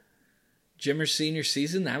year, Jimmer senior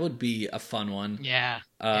season, that would be a fun one. Yeah.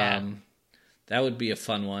 That would be a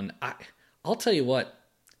fun one. I'll tell you what,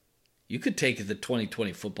 you could take the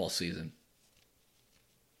 2020 football season.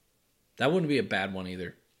 That wouldn't be a bad one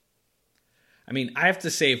either. I mean, I have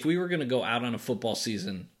to say, if we were going to go out on a football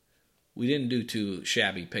season, we didn't do too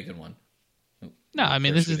shabby picking one. No, I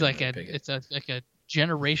mean, this is like a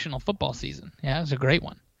generational football season. Yeah, it's a great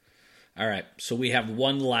one. All right, so we have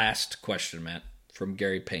one last question, Matt, from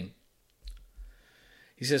Gary Payne.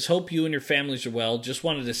 He says, hope you and your families are well. Just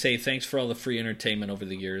wanted to say thanks for all the free entertainment over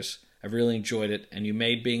the years. I've really enjoyed it, and you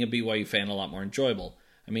made being a BYU fan a lot more enjoyable.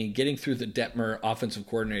 I mean, getting through the Detmer offensive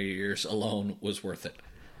coordinator years alone was worth it.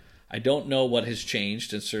 I don't know what has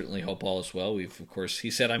changed, and certainly hope all is well.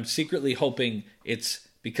 He said, I'm secretly hoping it's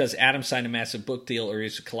because Adam signed a massive book deal or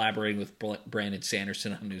he's collaborating with Brandon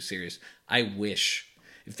Sanderson on a new series. I wish.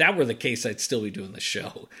 If that were the case, I'd still be doing the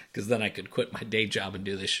show, because then I could quit my day job and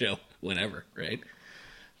do this show whenever, right?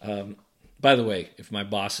 By the way, if my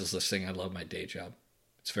boss is listening, I love my day job.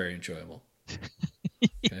 It's very enjoyable. Okay?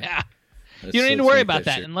 Yeah. You don't need to worry about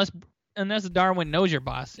that unless Darwin knows your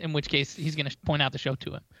boss, in which case he's going to point out the show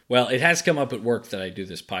to him. Well, it has come up at work that I do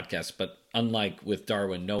this podcast, but unlike with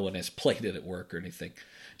Darwin, no one has played it at work or anything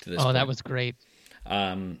to this point. That was great.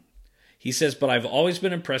 He says, but I've always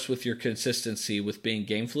been impressed with your consistency with being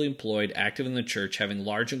gainfully employed, active in the church, having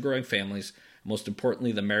large and growing families, most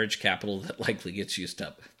importantly, the marriage capital that likely gets used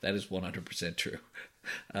up. That is 100% true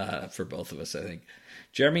for both of us, I think.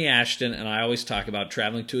 Jeremy Ashton and I always talk about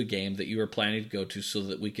traveling to a game that you were planning to go to so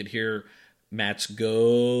that we could hear Matt's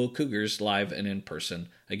Go Cougars live and in person.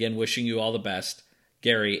 Again, wishing you all the best.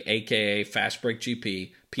 Gary, a.k.a. Fast Break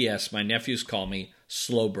GP. P.S. My nephews call me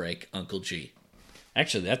Slow Break Uncle G.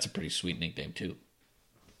 Actually, that's a pretty sweet nickname, too.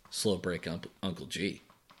 Slow Break Uncle G.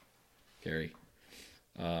 Gary.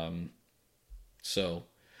 I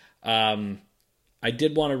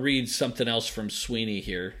did want to read something else from Sweeney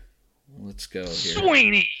here. Let's go here.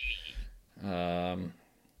 Sweeney!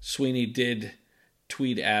 Sweeney did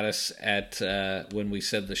tweet at us when we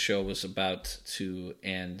said the show was about to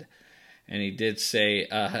end. And he did say,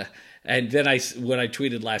 and then when I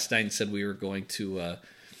tweeted last night and said we were going to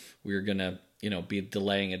be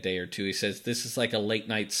delaying a day or two, he says, this is like a late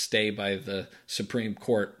night stay by the Supreme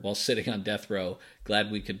Court while sitting on death row.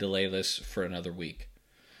 Glad we could delay this for another week.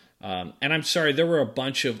 And I'm sorry, there were a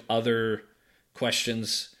bunch of other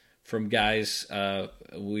questions from guys.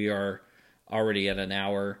 We are already at an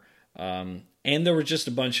hour. And there were just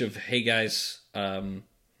a bunch of, hey guys, thanks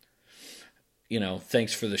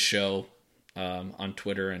for the show on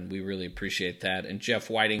Twitter, and we really appreciate that. And Jeff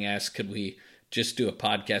Whiting asked, could we just do a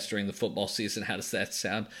podcast during the football season? How does that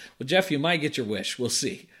sound? Well, Jeff, you might get your wish. We'll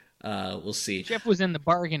see. We'll see. Jeff was in the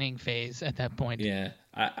bargaining phase at that point. Yeah.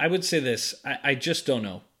 I would say this. I just don't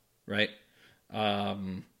know, right? I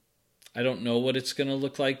don't know what it's going to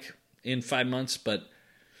look like in 5 months, but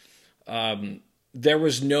There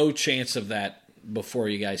was no chance of that before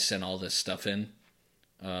you guys sent all this stuff in,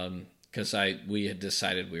 because we had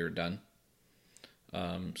decided we were done.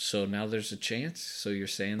 So now there's a chance. So you're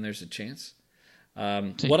saying there's a chance?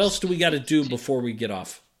 What else do we got to do before we get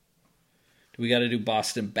off? Do we got to do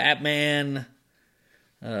Boston Batman?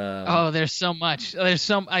 There's so much. There's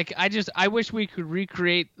some I wish we could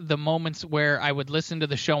recreate the moments where I would listen to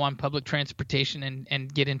the show on public transportation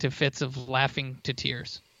and get into fits of laughing to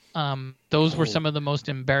tears. Those were some of the most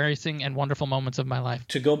embarrassing and wonderful moments of my life.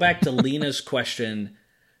 To go back to Lena's question,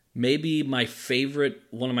 maybe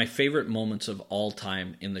one of my favorite moments of all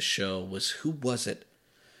time in the show was, who was it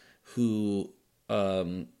who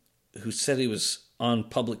said he was on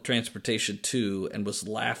public transportation too and was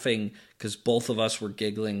laughing because both of us were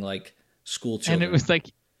giggling like school children. And it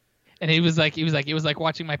was like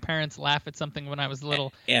watching my parents laugh at something when I was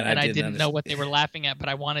little, and I didn't know what they were laughing at, but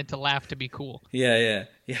I wanted to laugh to be cool. Yeah.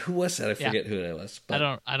 Who was that? I forget who that was.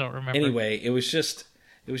 But I don't remember. Anyway, it was just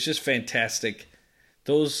fantastic.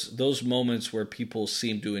 Those moments where people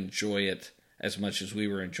seemed to enjoy it as much as we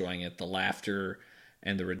were enjoying it, the laughter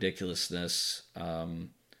and the ridiculousness,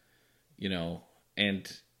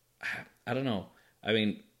 and I don't know. I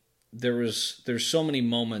mean, there's so many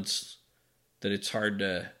moments that it's hard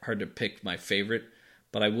to pick my favorite,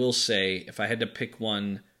 but I will say, if I had to pick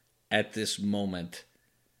one at this moment,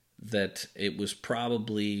 that it was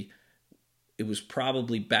probably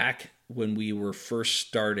back when we were first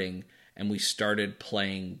starting and we started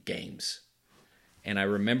playing games. And I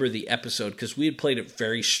remember the episode because we had played it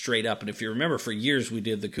very straight up. And if you remember, for years we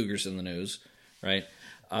did the Cougars in the News, right?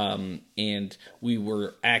 And we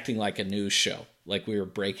were acting like a news show, like we were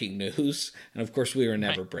breaking news. And of course, we were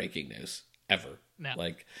never breaking news, ever. No.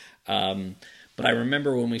 But I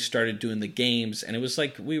remember when we started doing the games, and it was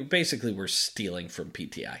like we were stealing from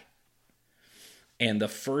PTI. And the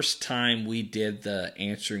first time we did the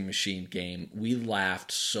answering machine game, we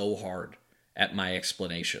laughed so hard at my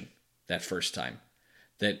explanation that first time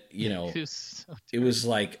that, it was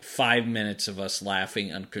like 5 minutes of us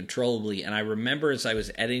laughing uncontrollably. And I remember as I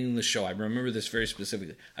was editing the show, I remember this very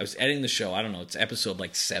specifically. I was editing the show, I don't know, it's episode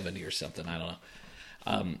like 70 or something, I don't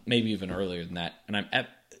know. Maybe even earlier than that. And I'm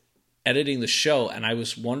editing the show, and I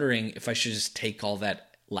was wondering if I should just take all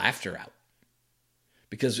that laughter out.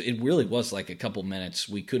 Because it really was like a couple minutes.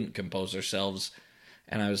 We couldn't compose ourselves.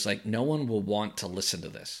 And I was like, no one will want to listen to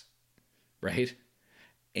this. Right?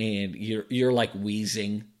 And you're like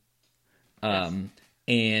wheezing. And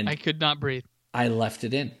I could not breathe. I left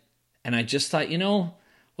it in. And I just thought,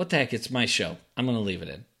 what the heck? It's my show. I'm going to leave it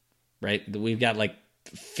in. Right? We've got like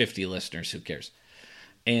 50 listeners. Who cares?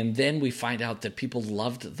 And then we find out that people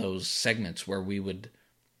loved those segments where we would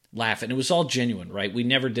laugh. And it was all genuine, right? We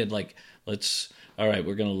never did like, all right,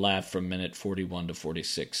 we're going to laugh from minute 41 to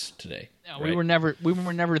 46 today. No, right? we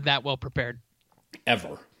were never that well prepared.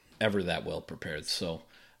 Ever that well prepared. So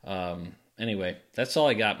anyway, that's all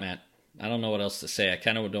I got, Matt. I don't know what else to say. I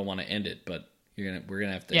kind of don't want to end it, but we're going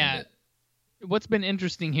to have to end it. What's been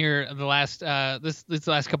interesting here the last this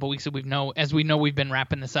last couple of weeks that we know we've been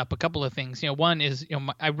wrapping this up, a couple of things. One is,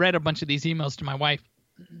 I read a bunch of these emails to my wife,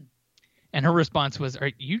 and her response was,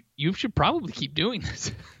 you should probably keep doing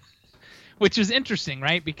this. Which is interesting,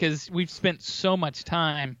 right? Because we've spent so much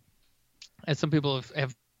time, as some people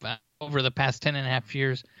have over the past 10 and a half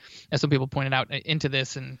years, as some people pointed out, into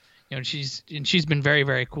this, and she's been very,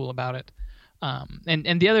 very cool about it.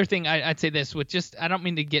 And the other thing I'd say this, I don't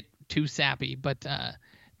mean to get too sappy, but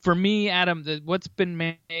for me, Adam, what's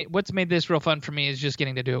made this real fun for me is just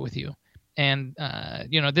getting to do it with you. And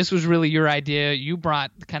this was really your idea. You brought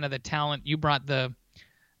kind of the talent. You brought the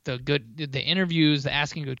interviews, the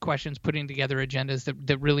asking good questions, putting together agendas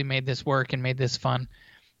that really made this work and made this fun.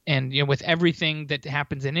 And with everything that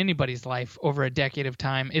happens in anybody's life over a decade of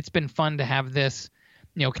time, it's been fun to have this,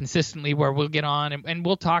 consistently, where we'll get on and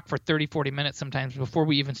we'll talk for 30, 40 minutes sometimes before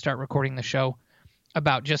we even start recording the show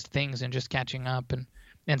about just things and just catching up.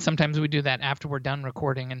 And sometimes we do that after we're done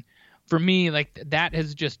recording. And for me, like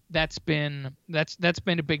that's been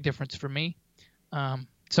a big difference for me.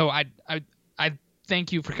 So I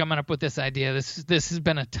thank you for coming up with this idea. This has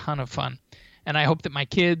been a ton of fun, and I hope that my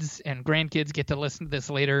kids and grandkids get to listen to this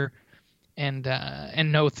later, and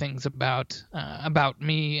know things about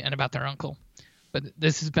me and about their uncle. But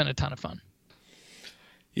this has been a ton of fun.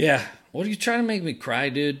 Yeah, what are you trying to make me cry,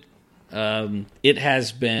 dude? It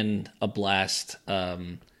has been a blast.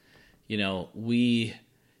 We're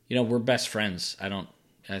best friends.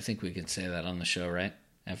 I think we can say that on the show, right?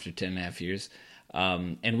 After 10 and a half years.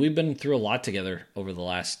 And we've been through a lot together over the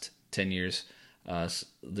last 10 years.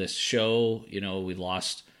 This show, we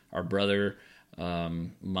lost our brother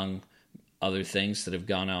among other things that have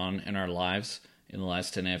gone on in our lives in the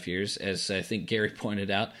last 10.5 years. As I think Gary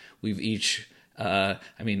pointed out, we've each, my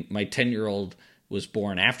 10-year-old was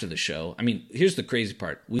born after the show. I mean, here's the crazy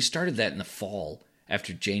part. We started that in the fall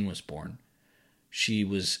after Jane was born. She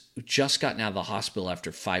was just gotten out of the hospital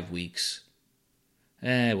after 5 weeks.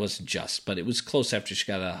 It wasn't just, but it was close after she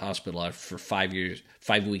got out of the hospital for 5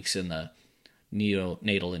 weeks in the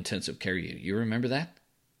neonatal intensive care unit. You remember that?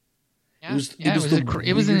 Yeah,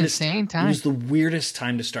 it was an insane time. It was the weirdest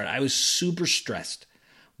time to start. I was super stressed.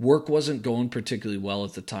 Work wasn't going particularly well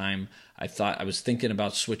at the time. I was thinking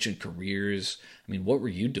about switching careers. I mean, what were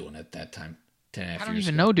you doing at that time? 10 I don't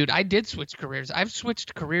even know, dude. I did switch careers. I've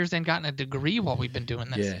switched careers and gotten a degree while we've been doing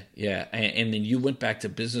this. Yeah. And then you went back to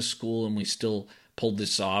business school, and we still pulled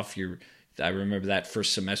this off. I remember that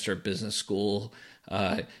first semester of business school.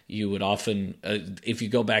 You would often, if you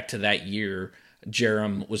go back to that year,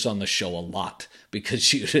 Jerem was on the show a lot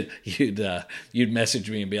because you'd message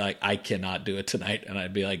me and be like, I cannot do it tonight. And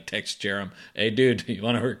I'd be like, text Jerem, hey dude, you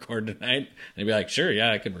want to record tonight? And he'd be like, sure,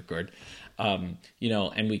 yeah, I can record. And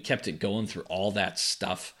we kept it going through all that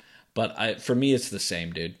stuff. But for me, it's the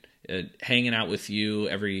same, dude. Hanging out with you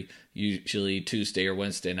usually Tuesday or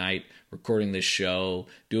Wednesday night, recording this show,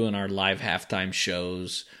 doing our live halftime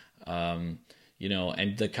shows, and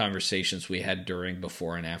the conversations we had during,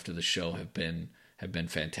 before, and after the show have been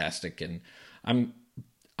fantastic. And I'm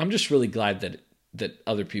just really glad that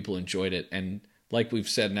other people enjoyed it. And like we've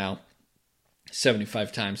said now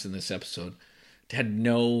 75 times in this episode, had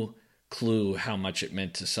no clue how much it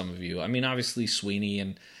meant to some of you. I mean, obviously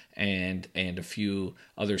Sweeney and a few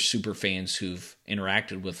other super fans who've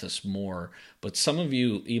interacted with us more, but some of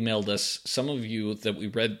you emailed us, some of you that we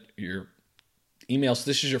read your emails,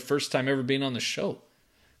 this is your first time ever being on the show,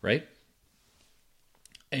 right?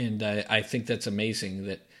 And I think that's amazing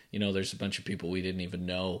that, there's a bunch of people we didn't even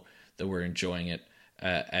know that were enjoying it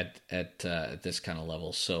at this kind of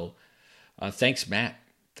level. So thanks, Matt.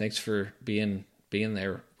 Thanks for being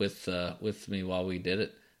there with me while we did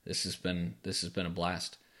it. This has been a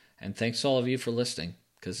blast. And thanks all of you for listening,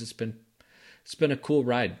 because it's been a cool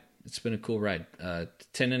ride. It's been a cool ride.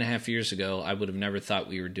 10.5 years ago, I would have never thought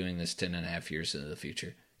we were doing this 10.5 years into the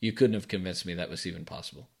future. You couldn't have convinced me that was even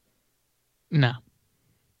possible. No.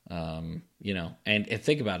 And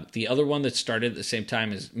think about it. The other one that started at the same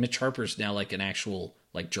time is Mitch Harper's now like an actual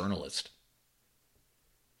journalist,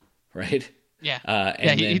 right?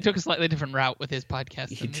 Yeah. He took a slightly different route with his podcast.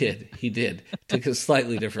 He did. Took a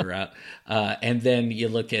slightly different route. And then you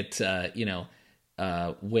look at,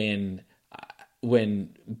 when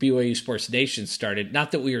BYU Sports Nation started,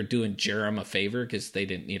 not that we were doing Jerem a favor because they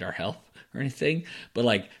didn't need our help or anything,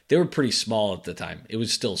 but they were pretty small at the time. It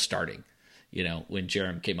was still starting, when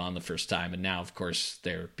Jerem came on the first time. And now, of course,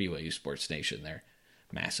 they're BYU Sports Nation. They're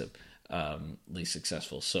massively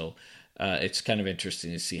successful. So, it's kind of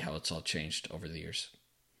interesting to see how it's all changed over the years.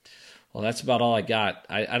 Well, that's about all I got.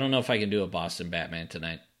 I don't know if I can do a Boston Batman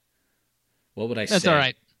tonight. What would I say? That's all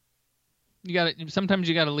right. Sometimes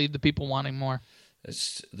you got to leave the people wanting more.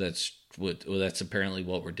 That's apparently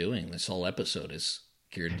what we're doing. This whole episode is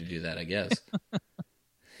geared to do that, I guess.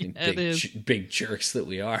 Big jerks that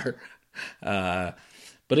we are.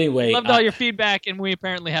 But anyway, loved all your feedback, and we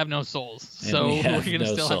apparently have no souls, so we're going to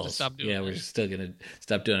still have to stop doing it. Yeah, we're still going to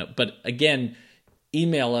stop doing it. But again,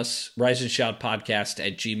 email us,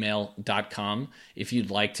 riseandshoutpodcast@gmail.com, if you'd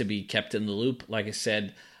like to be kept in the loop. Like I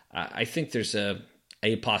said, I think there's a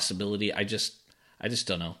possibility. I just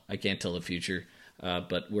don't know. I can't tell the future.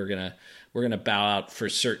 But we're gonna bow out for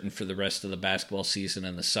certain for the rest of the basketball season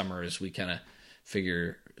and the summer as we kind of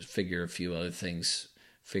figure a few other things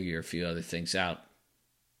out.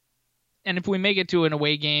 And if we make it to an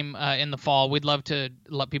away game in the fall, we'd love to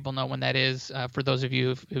let people know when that is. For those of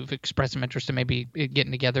you who've expressed some interest in maybe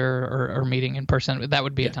getting together or meeting in person, that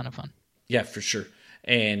would be a ton of fun. Yeah, for sure.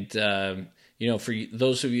 And, for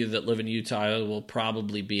those of you that live in Utah, we'll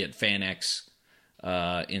probably be at FanX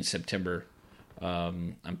in September.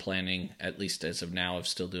 I'm planning, at least as of now, of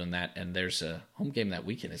still doing that. And there's a home game that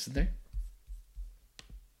weekend, isn't there?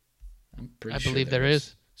 I believe there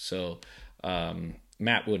is. So,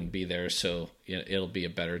 Matt wouldn't be there, so it'll be a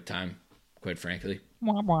better time, quite frankly.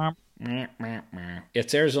 Womp womp.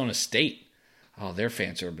 It's Arizona State. Oh, their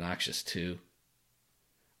fans are obnoxious too.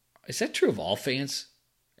 Is that true of all fans?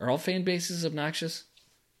 Are all fan bases obnoxious?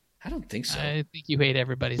 I don't think so. I think you hate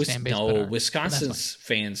everybody's fan base. No, Wisconsin's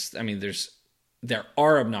fans, I mean, there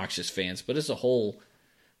are obnoxious fans, but as a whole,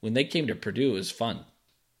 when they came to Purdue, it was fun.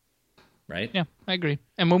 Right? Yeah, I agree.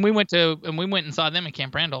 And when we went and saw them at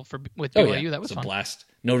Camp Randall with BYU, that was fun. A blast.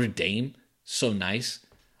 Notre Dame, so nice.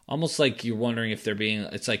 almost like you're wondering if they're being.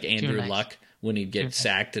 It's like Andrew Luck when he'd get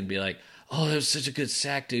sacked and be like, "Oh, that was such a good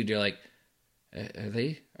sack, dude." You're like,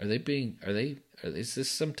 is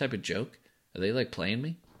this some type of joke? Are they like playing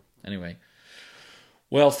me? Anyway.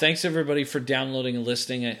 Well, thanks everybody for downloading and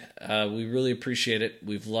listening. We really appreciate it.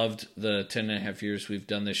 We've loved the 10.5 years we've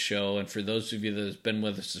done this show. And for those of you that have been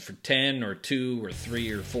with us for 10 or 2 or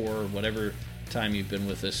 3 or 4 or whatever time you've been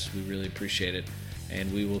with us, we really appreciate it.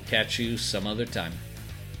 And we will catch you some other time.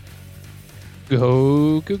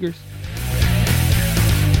 Go Cougars.